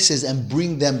low places and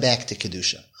bring them back to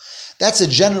Kedusha. That's a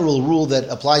general rule that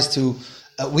applies to,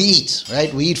 we eat,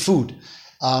 right? We eat food.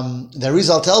 The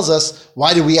Rizal tells us,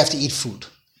 why do we have to eat food?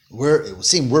 It would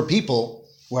seem we're people,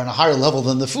 we're on a higher level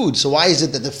than the food. So why is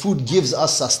it that the food gives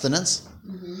us sustenance?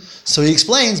 Mm-hmm. So he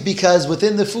explains, because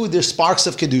within the food there's sparks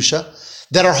of Kedusha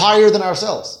that are higher than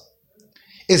ourselves.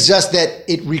 It's just that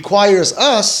it requires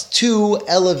us to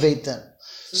elevate them.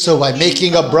 So by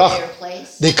making a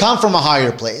bracha, they come from a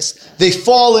higher place. They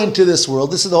fall into this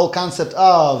world. This is the whole concept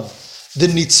of the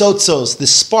nitzotzos, the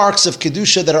sparks of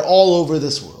Kedusha that are all over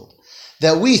this world.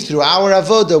 That we, through our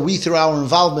avoda, through our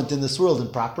involvement in this world in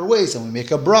proper ways, and we make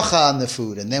a bracha on the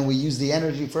food, and then we use the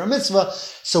energy for a mitzvah,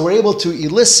 so we're able to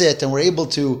elicit and we're able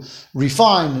to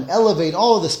refine and elevate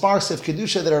all of the sparks of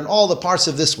Kedusha that are in all the parts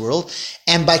of this world,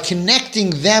 and by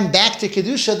connecting them back to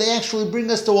Kedusha, they actually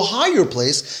bring us to a higher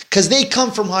place, because they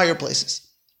come from higher places.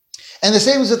 And the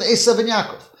same is with Esav and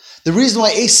Yaakov. The reason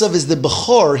why Esav is the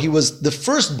Bechor, he was the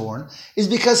firstborn, is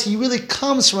because he really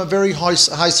comes from a very high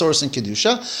source in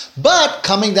Kedusha, but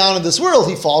coming down in this world,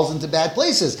 he falls into bad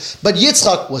places. But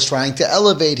Yitzchak was trying to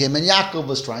elevate him, and Yaakov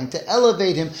was trying to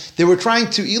elevate him. They were trying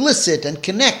to elicit and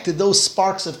connect to those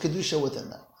sparks of Kedusha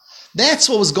within them. That's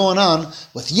what was going on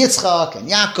with Yitzchak and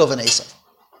Yaakov and Esav.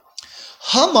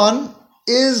 Haman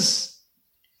is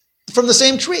from the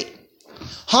same tree.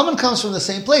 Haman comes from the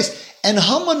same place, and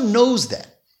Haman knows that.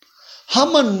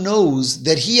 Haman knows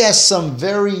that he has some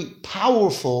very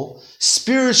powerful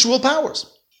spiritual powers.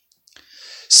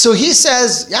 So he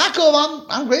says, Yaakov,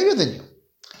 I'm greater than you.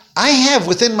 I have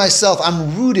within myself,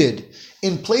 I'm rooted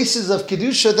in places of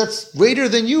Kedusha that's greater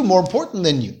than you, more important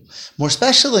than you, more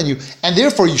special than you, and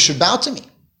therefore you should bow to me.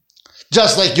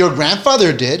 Just like your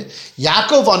grandfather did.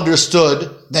 Yaakov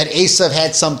understood that Esav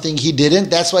had something he didn't.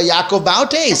 That's why Yaakov bowed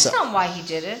to Esav. That's not why he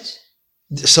did it.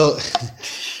 So...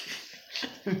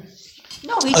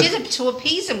 No, he did it to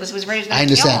appease him because he was ready to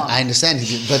kill him. I understand.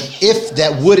 But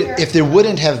if there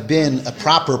wouldn't have been a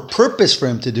proper purpose for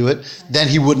him to do it, then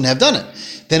he wouldn't have done it.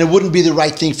 Then it wouldn't be the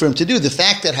right thing for him to do. The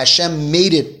fact that Hashem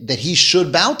made it that he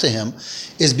should bow to him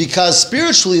is because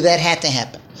spiritually that had to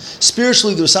happen.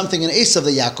 Spiritually, there was something in Esav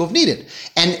that Yaakov needed.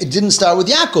 And it didn't start with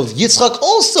Yaakov. Yitzchak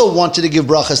also wanted to give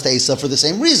brachas to Esav for the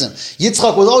same reason.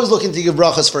 Yitzchak was always looking to give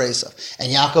brachas for Esav.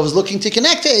 And Yaakov was looking to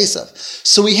connect to Esav.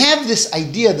 So we have this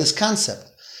idea, this concept,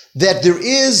 that there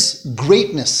is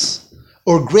greatness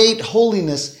or great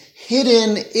holiness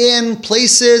hidden in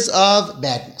places of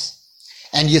badness.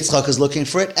 And Yitzchak is looking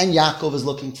for it, and Yaakov is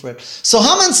looking for it. So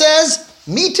Haman says,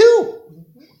 me too.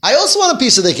 I also want a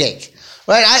piece of the cake.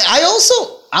 Right?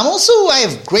 I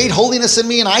have great holiness in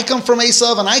me, and I come from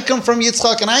Esav, and I come from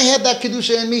Yitzchak, and I have that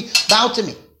Kedusha in me. Bow to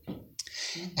me.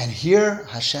 And here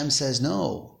Hashem says,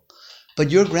 no. But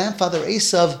your grandfather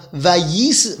Esav,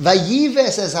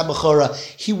 vayives as habachora,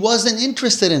 he wasn't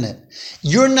interested in it.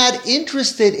 You're not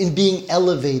interested in being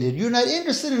elevated. You're not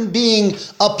interested in being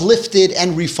uplifted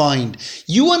and refined.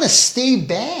 You want to stay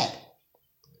bad.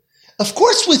 Of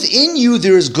course, within you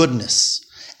there is goodness.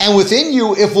 And within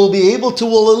you, if we'll be able to,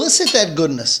 we'll elicit that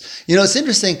goodness. You know, it's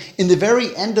interesting. In the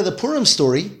very end of the Purim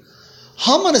story,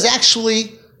 Haman is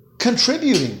actually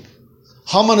contributing.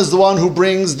 Haman is the one who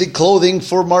brings the clothing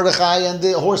for Mordechai and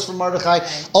the horse for Mordechai.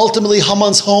 Ultimately,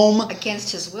 Haman's home.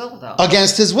 Against his will, though.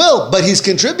 Against his will. But he's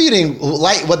contributing,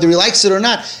 whether he likes it or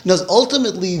not.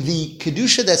 Ultimately, the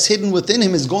Kedusha that's hidden within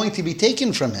him is going to be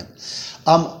taken from him.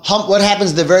 What happens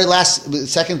in the very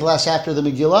second to last chapter of the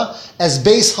Megillah? As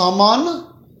base Haman,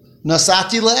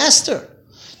 Nasati la Esther.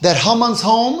 That Haman's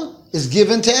home is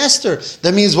given to Esther.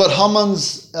 That means what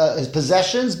Haman's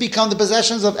possessions become the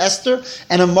possessions of Esther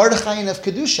and of Mordechai and of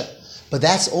Kedusha. But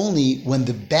that's only when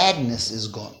the badness is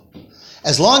gone.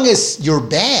 As long as you're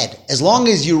bad, as long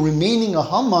as you're remaining a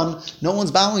Haman, no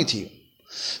one's bowing to you.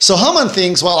 So Haman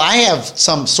thinks, well, I have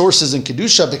some sources in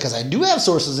Kedusha because I do have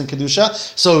sources in Kedusha,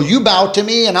 so you bow to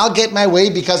me and I'll get my way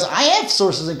because I have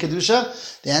sources in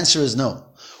Kedusha. The answer is no.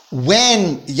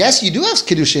 Yes, you do have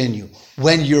Kedusha in you.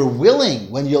 When you're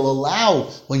willing, when you'll allow,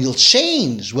 when you'll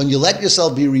change, when you let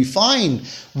yourself be refined,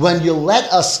 when you let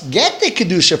us get the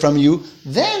Kedusha from you,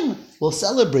 then we'll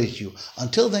celebrate you.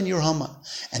 Until then, you're Haman.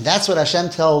 And that's what Hashem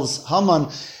tells Haman,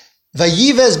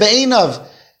 Vayivez be'einav.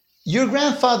 Your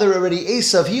grandfather already,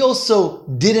 Esav, he also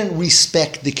didn't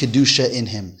respect the Kedusha in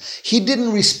him. He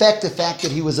didn't respect the fact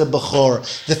that he was a Bechor,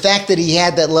 the fact that he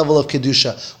had that level of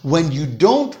Kedusha. When you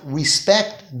don't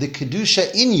respect the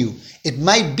Kedusha in you, it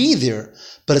might be there,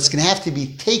 but it's going to have to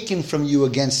be taken from you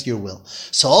against your will.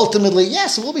 So ultimately,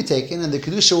 yes, it will be taken, and the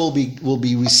Kedusha will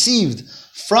be received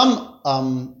from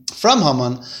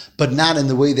Haman, but not in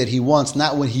the way that he wants,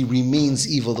 not when he remains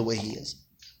evil the way he is.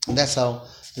 And that's how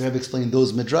the Rebbe explained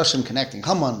those midrashim connecting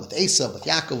Haman with Esav, with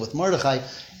Yaakov, with Mordechai,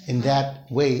 in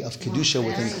that way of Kedusha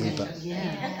within Klippa.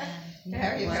 Yeah.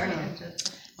 Very, very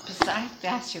interesting. I have to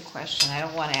ask you a question. I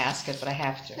don't want to ask it, but I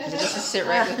have to. Just to sit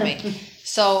right with me.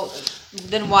 So,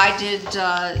 then why did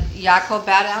Yaakov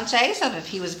bow down to Esav if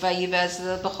he was Vayivez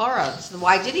the Bechorah? So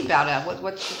why did he bow down?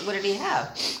 What did he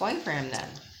have going for him then?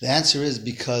 The answer is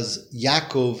because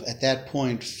Yaakov at that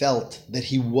point felt that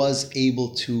he was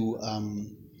able to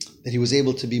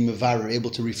be mevarer, able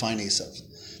to refine Esav.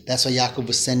 That's why Yaakov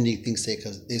was sending things to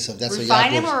Esav. That's refine why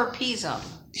him or appease him?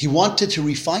 He wanted to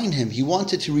refine him. He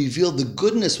wanted to reveal the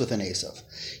goodness within Esav.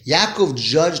 Yaakov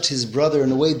judged his brother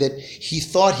in a way that he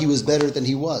thought he was better than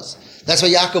he was. That's why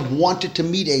Yaakov wanted to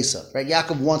meet Esav, right?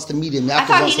 Yaakov wants to meet him. Yaakov I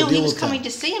thought wants he to knew deal he was with coming him.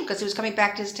 to see him because he was coming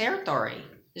back to his territory,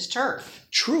 his turf.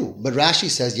 True, but Rashi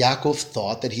says Yaakov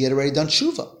thought that he had already done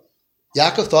tshuva.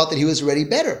 Yaakov thought that he was already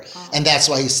better. And that's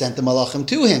why he sent the malachim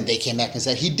to him. They came back and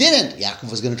said he didn't.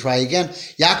 Yaakov was going to try again.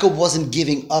 Yaakov wasn't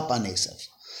giving up on Esav.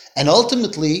 And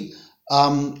ultimately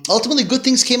good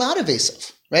things came out of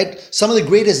Esav, right? Some of the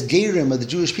greatest Gerim of the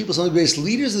Jewish people, some of the greatest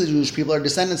leaders of the Jewish people are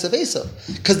descendants of Esav.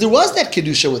 Because there was that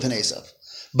Kedusha within Esav.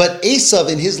 But Esav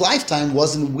in his lifetime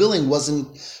wasn't willing, he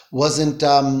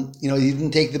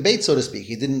didn't take the bait, so to speak.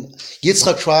 He didn't.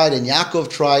 Yitzchak tried and Yaakov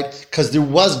tried because there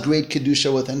was great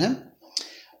Kedusha within him.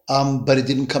 But it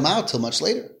didn't come out till much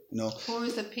later. Who were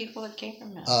the people that came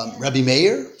from him? Rabbi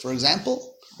Meir, for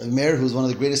example. Rabbi Meir, who's one of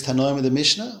the greatest Tanoim of the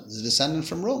Mishnah, is a descendant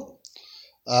from Rome.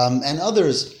 And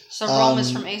others. So Rome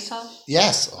is from Esav?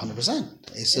 Yes,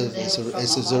 100%.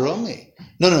 Esav's a Romi.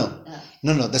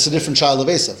 No, that's a different child of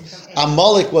Esav.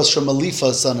 Amalek was from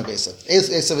Eliphaz, son of Esav.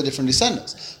 Esav had different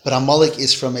descendants, but Amalek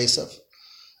is from Esav.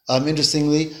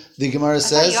 Interestingly, the Gemara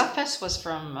says... Yafes was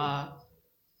from...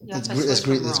 That's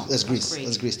Greece.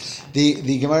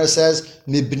 The Gemara says,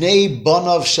 Mibnei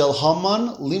Banav Shel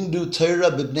Haman Limdu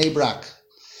Torah Bibnei Brak.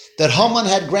 That Haman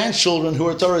had grandchildren who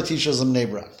were Torah teachers in Bnei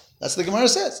Brak. That's what the Gemara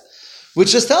says.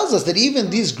 Which just tells us that even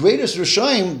these greatest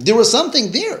Rishonim, there was something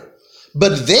there.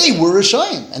 But they were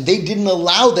Rishonim, and they didn't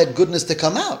allow that goodness to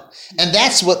come out. And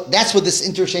that's what this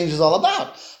interchange is all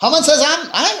about. Haman says,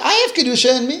 I have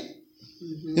Kedusha in me.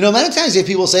 Many times you have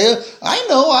people say, I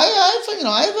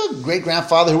have a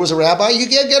great-grandfather who was a rabbi, you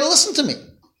got to listen to me.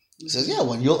 He says, yeah,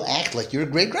 when you'll act like your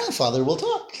great-grandfather, we'll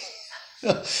talk.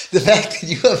 The fact that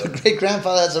you have a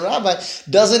great-grandfather that's a rabbi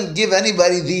doesn't give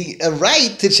anybody the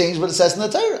right to change what it says in the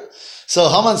Torah. So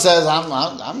Haman says, I'm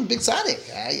a big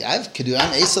tzaddik. I'm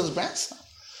Esav's grandson.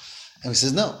 And he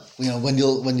says, no. When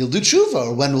you'll do tshuva,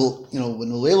 or when we'll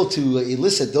be able to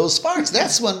elicit those sparks,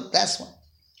 that's one.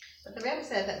 But the Rebbe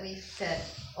said that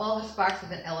all the sparks have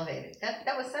been elevated.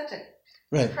 That was such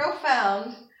a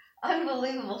profound,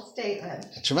 unbelievable statement.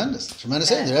 Tremendous statement.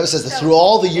 The Rebbe says that through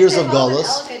all the years of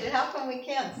Galus, how come we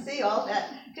can't see all that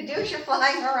Kedusha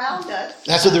flying around us?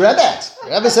 That's what the Rebbe asks. The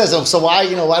Rebbe says, so why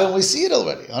don't we see it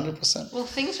already? 100%. Well,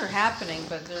 things are happening,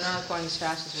 but they're not going as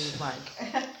fast as we'd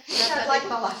like. Sounds like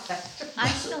Malachta. I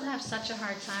still have such a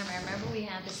hard time. I remember we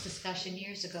had this discussion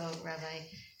years ago, Rabbi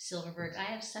Silverberg. I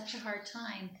have such a hard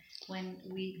time when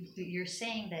you're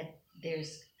saying that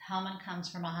Haman comes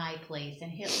from a high place,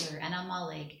 and Hitler and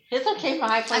Amalek. Hitler came from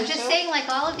a high place. I'm just saying, like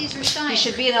all of these Rishonim. He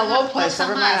should be in a low place,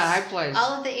 never mind a high place.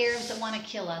 All of the Arabs that want to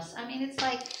kill us. I mean, it's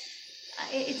like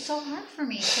it's so hard for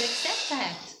me to accept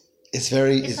that. It's to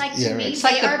me, It's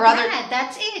they like the are brother. bad.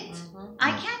 That's it. Mm-hmm.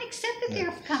 I can't accept that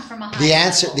they've come from a high The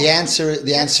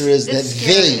answer is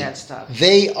that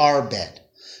they are bad.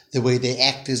 The way they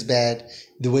act is bad.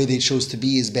 The way they chose to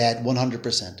be is bad.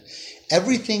 100%.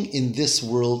 Everything in this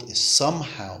world is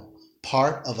somehow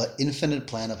part of an infinite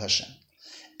plan of Hashem.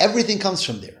 Everything comes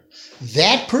from there.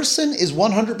 that person is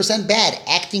 100% bad,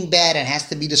 acting bad, and has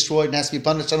to be destroyed and has to be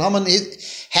punished. And Haman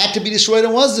had to be destroyed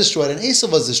and was destroyed, and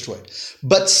Esav was destroyed.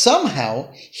 But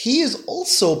somehow, he is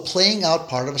also playing out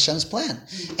part of Hashem's plan.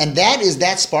 And that is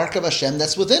that spark of Hashem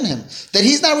that's within him, that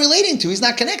he's not relating to, he's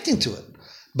not connecting to it.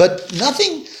 But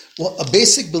nothing, a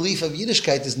basic belief of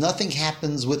Yiddishkeit is nothing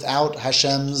happens without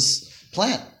Hashem's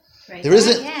plan. Right. There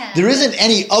isn't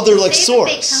any other like Say that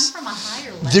source. They come from a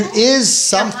higher level. There is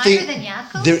something. They're higher than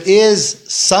Yaakov? There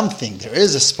is something. There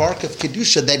is a spark of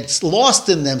kedusha that's lost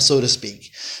in them, so to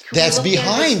speak. That's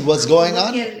behind what's going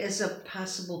on. Look at it as a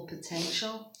possible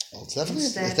potential. Well, it's definitely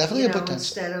Instead, a potential.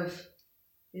 Instead of,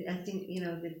 I think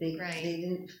that they Right. they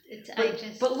didn't. But,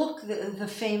 But look, the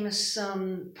famous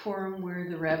Purim where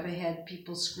the Rebbe had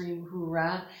people scream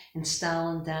 "Hoorah" and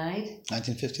Stalin died.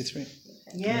 1953.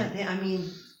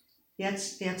 Yeah,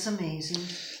 that's amazing.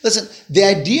 Listen, the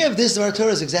idea of this Dvar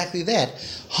Torah is exactly that.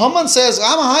 Haman says,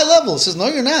 "I'm a high level." He says, "No,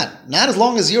 you're not. Not as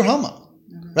long as you're Haman."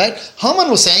 Right? Haman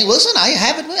was saying, "Listen, I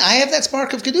have that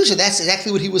spark of kedusha." That's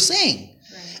exactly what he was saying.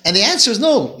 Right. And the answer is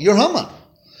no. You're Haman.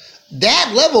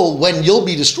 That level, when you'll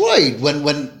be destroyed, when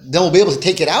then we'll be able to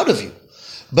take it out of you.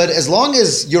 But as long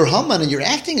as you're Haman and you're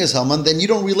acting as Haman, then you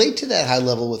don't relate to that high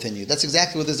level within you. That's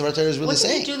exactly what this Dvar Torah is really What did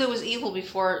saying. he do that was evil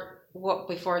before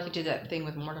he did that thing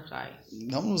with Mordecai?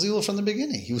 Haman was evil from the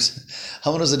beginning.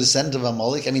 Haman was a descendant of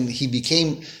Amalek. I mean, he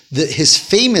became his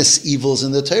famous evils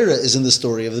in the Torah is in the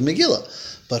story of the Megillah.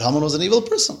 But Haman was an evil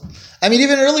person. I mean,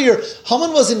 even earlier,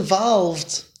 Haman was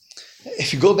involved.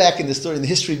 If you go back in the story, in the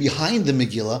history behind the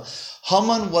Megillah,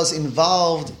 Haman was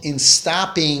involved in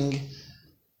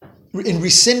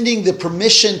rescinding the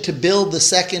permission to build the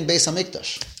second Beis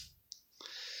Hamikdash.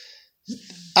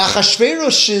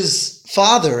 Achashverosh's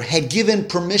father had given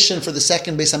permission for the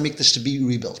second Beis Hamikdash to be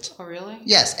rebuilt. Oh, really?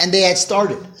 Yes, and they had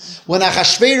started. When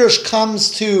Achashverosh comes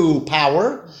to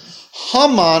power,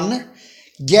 Haman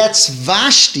gets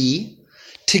Vashti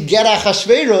to get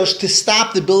Achashverosh to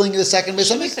stop the building of the second Beis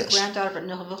She was the Hamikdash. granddaughter of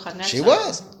Nebuchadnezzar. She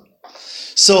was.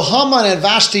 So Haman and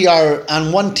Vashti are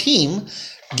on one team,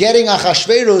 getting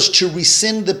Achashverosh to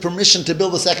rescind the permission to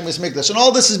build the second Beis Hamikdash. And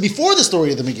all this is before the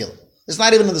story of the Megillah. It's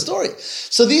not even in the story.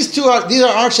 So these are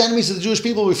arch enemies of the Jewish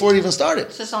people before it even started.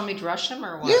 Is this on Midrashim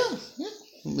or what? Yeah.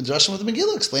 Midrashim with the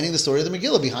Megillah, explaining the story of the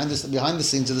Megillah, behind the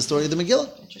scenes of the story of the Megillah.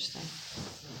 Interesting.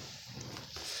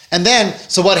 And then,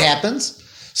 so what happens?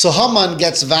 So Haman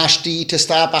gets Vashti to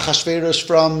stop Achashverosh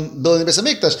from building the Beis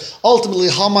Hamikdash. Ultimately,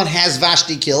 Haman has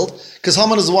Vashti killed, because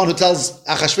Haman is the one who tells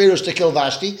Achashverosh to kill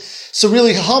Vashti. So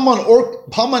really,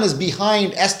 Haman is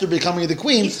behind Esther becoming the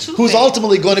queen, who's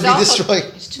ultimately going to be destroyed.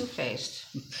 He's two-faced.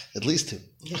 At least two.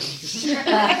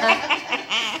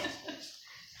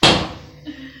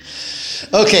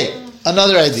 Okay,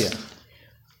 another idea.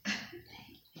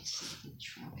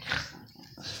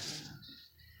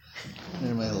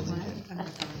 Where am I holding it?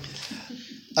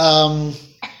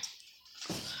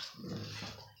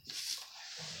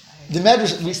 The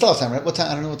Medrash, we still have time, right? What time?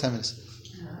 I don't know what time it is.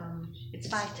 It's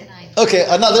 5 to 9. Okay,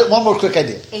 one more quick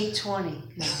idea. 8:20.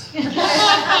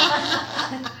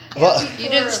 Well, You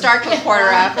didn't start till quarter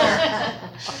after.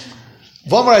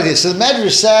 one more idea. So the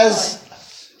Medrash says,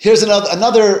 here's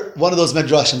another one of those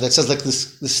Medrashim that says like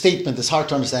this statement that's hard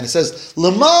to understand. It says,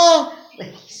 Lema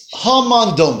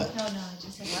Haman Dome. No, I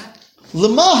just said what?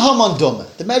 Lema Haman Dome.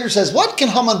 The Medrash says, what can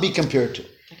Haman be compared to?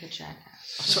 Like a jackass.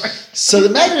 Sorry. So the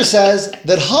Medrash says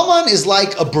that Haman is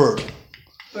like a bird.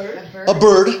 A bird? A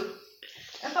bird.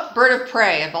 Bird of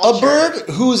prey, a A vulture. bird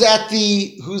who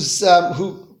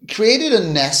created a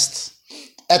nest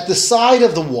at the side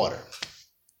of the water.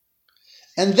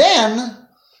 And then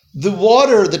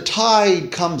the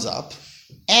tide comes up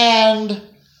and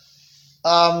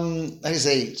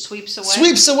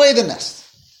Sweeps away the nest.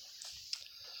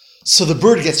 So the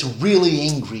bird gets really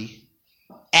angry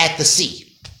at the sea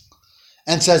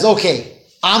and says, okay,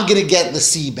 I'm going to get the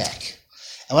sea back.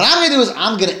 And what I'm going to do is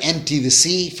I'm going to empty the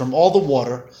sea from all the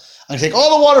water. I'm going to take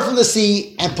all the water from the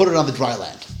sea and put it on the dry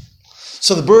land.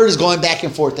 So the bird is going back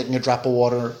and forth, taking a drop of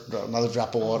water, another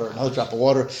drop of water, another drop of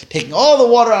water, taking all the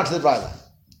water onto the dry land.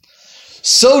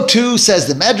 So too, says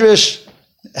the Medrash,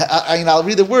 I'll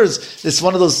read the words. It's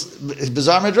one of those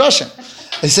bizarre Medrashim.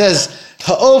 It says,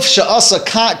 Ha'of sha'asa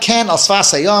kan al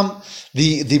sfas hayam.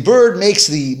 The bird makes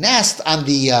the nest on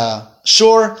the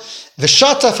shore.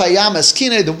 V'shataf hayam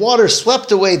eskine. The water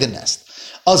swept away the nest.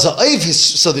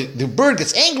 So the bird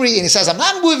gets angry and he says, I'm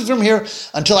not moving from here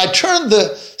until I turn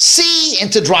the sea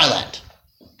into dry land.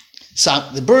 So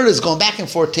the bird is going back and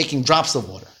forth taking drops of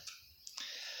water.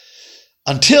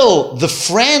 Until the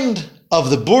friend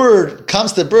of the bird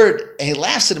comes to the bird and he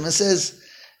laughs at him and says,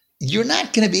 you're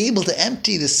not going to be able to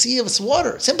empty the sea of its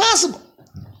water. It's impossible.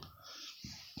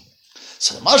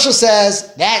 So the Mashal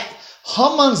says that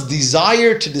Haman's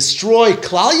desire to destroy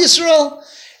Klal Yisrael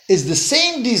is the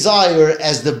same desire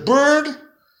as the bird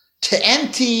to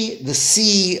empty the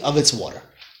sea of its water.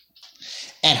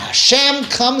 And Hashem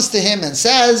comes to him and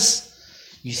says,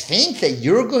 you think that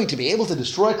you're going to be able to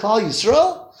destroy Klal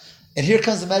Yisrael? And here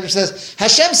comes the Medrash says,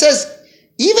 Hashem says,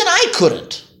 even I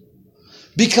couldn't.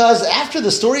 Because after the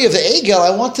story of the Egel,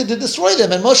 I wanted to destroy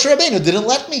them, and Moshe Rabbeinu didn't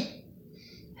let me.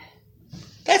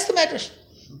 That's the Medrash.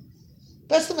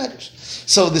 That's the Medrash.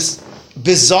 So this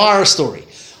bizarre story.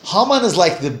 Haman is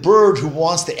like the bird who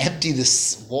wants to empty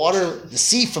this water, the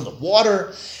sea from the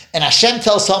water, and Hashem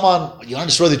tells Haman, you want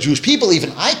to destroy the Jewish people,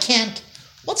 even I can't.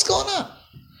 What's going on?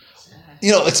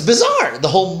 It's bizarre. The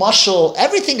whole mashal,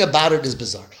 everything about it is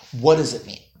bizarre. What does it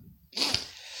mean?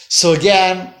 So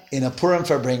again, in a Purim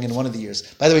Farbrengen, one of the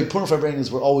years. By the way, Purim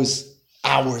Farbrengens were always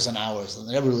hours and hours, and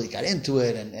they never really got into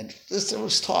it, and there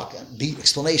was talk, and deep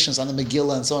explanations on the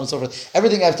Megillah, and so on and so forth.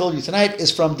 Everything I've told you tonight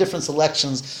is from different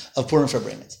selections of Purim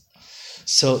Farbrengens.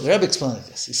 So the Rebbe explained like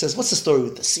this. He says, what's the story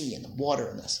with the sea and the water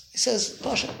and this? He says,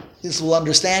 Pasha, this will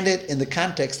understand it in the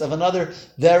context of another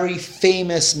very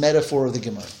famous metaphor of the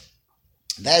Gemara.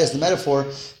 That is the metaphor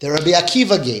that Rabbi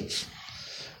Akiva gave.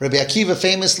 Rabbi Akiva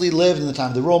famously lived in the time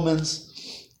of the Romans,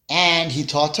 and he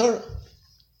taught Torah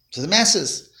to the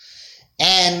masses.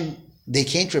 And they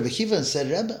came to Rabbi Akiva and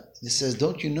said, Rebbe, he says,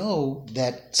 don't you know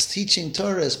that teaching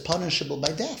Torah is punishable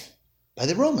by death, by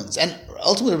the Romans? And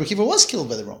ultimately Rabbi Akiva was killed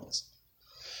by the Romans.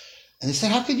 And they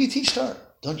said, how could you teach Torah?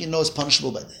 Don't you know it's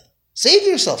punishable by death? Save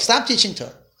yourself, stop teaching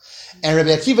Torah. And Rabbi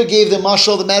Akiva gave the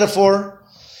mashal, the metaphor,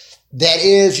 that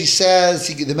is, he says,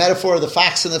 the metaphor of the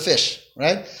fox and the fish,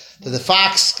 right? That the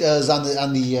fox is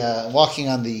walking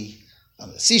on the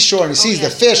seashore, and he sees the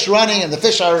fish running, and the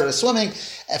fish are swimming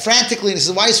frantically. And he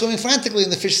says, "Why are you swimming frantically?"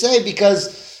 And the fish say,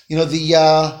 "Because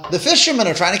the fishermen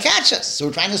are trying to catch us, so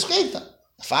we're trying to escape them."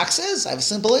 The fox says, "I have a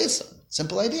simple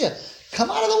idea.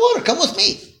 Come out of the water. Come with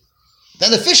me.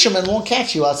 Then the fishermen won't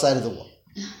catch you outside of the water."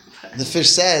 The fish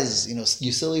says,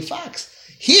 "You silly fox.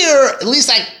 Here, at least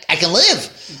I can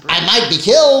live. I might be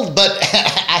killed, but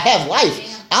I have life.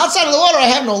 Outside of the water, I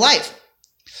have no life."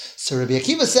 So Rabbi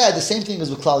Akiva said the same thing as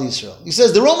with Klal Yisrael. He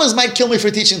says, the Romans might kill me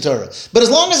for teaching Torah, but as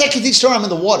long as I can teach Torah, I'm in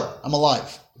the water. I'm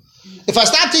alive. If I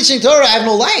stop teaching Torah, I have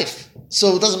no life.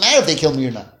 So it doesn't matter if they kill me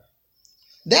or not.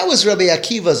 That was Rabbi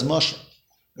Akiva's mashal,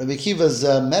 Rabbi Akiva's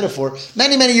metaphor,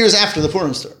 many, many years after the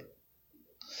Purim story.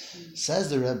 Says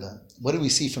the Rebbe, what do we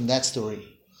see from that story?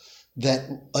 That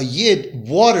a Yid,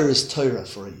 water is Torah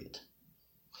for a Yid.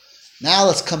 Now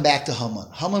let's come back to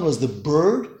Haman. Haman was the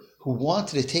bird who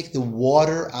wanted to take the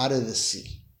water out of the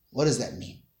sea. What does that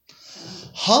mean?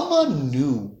 Haman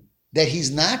knew that he's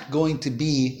not going to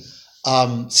be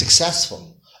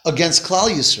successful against Klal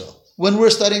Yisrael when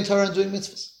we're studying Torah and doing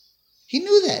mitzvahs. He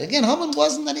knew that. Again, Haman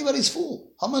wasn't anybody's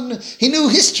fool. He knew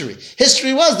history.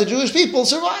 History was the Jewish people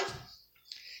survived.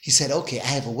 He said, okay, I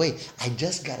have a way. I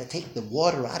just got to take the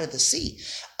water out of the sea.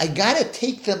 I got to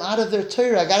take them out of their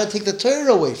Torah. I got to take the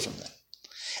Torah away from them.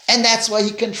 And that's why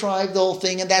he contrived the whole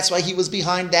thing, and that's why he was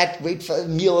behind that great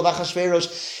meal of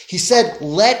Achashverosh. He said,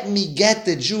 let me get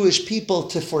the Jewish people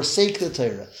to forsake the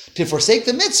Torah, to forsake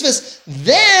the mitzvahs,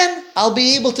 then I'll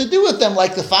be able to do with them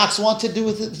like the fox wants to do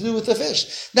with the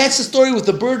fish. That's the story with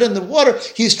the bird and the water.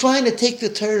 He's trying to take the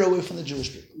Torah away from the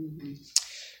Jewish people. Mm-hmm.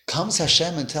 Comes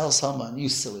Hashem and tells Haman, you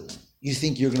silly one, you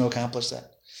think you're going to accomplish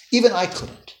that? Even I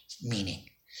couldn't. Meaning,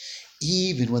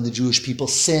 even when the Jewish people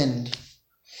sinned,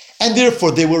 and therefore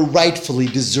they were rightfully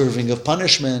deserving of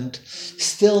punishment,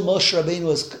 still Moshe Rabbeinu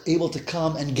was able to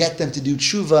come and get them to do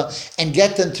tshuva and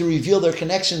get them to reveal their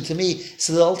connection to me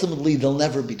so that ultimately they'll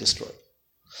never be destroyed.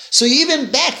 So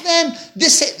even back then,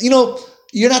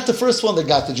 you're not the first one that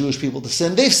got the Jewish people to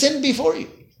sin. They've sinned before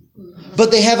you. But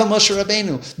they have a Moshe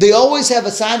Rabbeinu. They always have a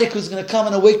tzaddik who's going to come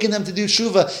and awaken them to do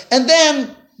tshuva. And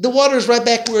then the water is right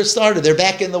back where it started. They're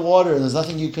back in the water, and there's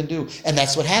nothing you can do. And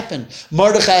that's what happened.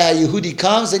 Mordechai HaYehudi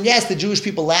comes, and yes, the Jewish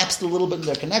people lapsed a little bit in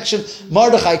their connection.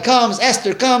 Mordechai comes,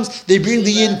 Esther comes, they bring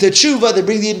the Yid to tshuva, they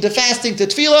bring the Yid to fasting, to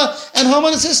tefillah, and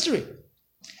Haman is history.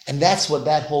 And that's what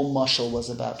that whole mashal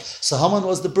was about. So Haman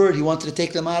was the bird. He wanted to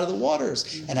take them out of the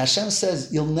waters. And Hashem says,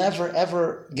 you'll never,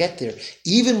 ever get there.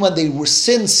 Even when they were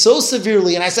sinned so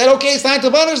severely, and I said, okay, it's time to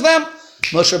punish them,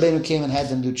 Moshe Rabbeinu came and had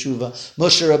them do tshuva.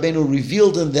 Moshe Rabbeinu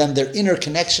revealed in them their inner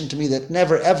connection to me that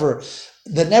never ever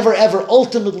that never ever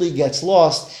ultimately gets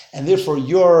lost, and therefore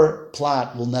your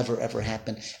plot will never ever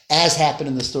happen, as happened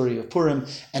in the story of Purim,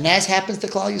 and as happens to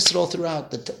Klal Yisrael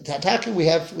throughout. We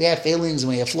have failings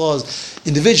and we have flaws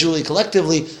individually,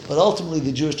 collectively, but ultimately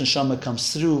the Jewish neshama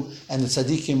comes through, and the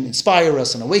tzaddikim inspire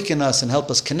us and awaken us and help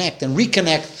us connect and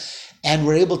reconnect, and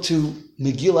we're able to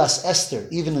Megillas Esther,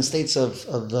 even in states of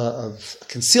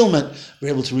concealment, we're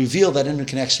able to reveal that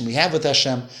interconnection we have with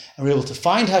Hashem, and we're able to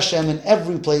find Hashem in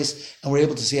every place, and we're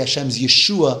able to see Hashem's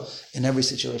Yeshua in every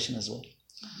situation as well.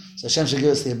 So Hashem should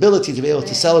give us the ability to be able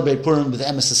to celebrate Purim with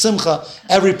Emes Simcha,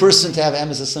 every person to have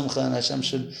Emes Simcha, and Hashem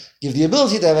should give the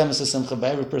ability to have Emes Simcha by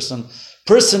every person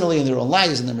personally in their own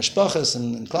lives, in their mishpachas,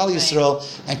 and in Klal Yisrael,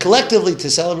 and collectively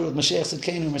to celebrate with Mashiach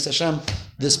Tzidkeinu, Mitzvah Hashem,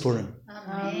 this Purim.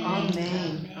 Amen.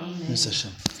 Amen. Mitzvah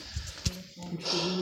Hashem.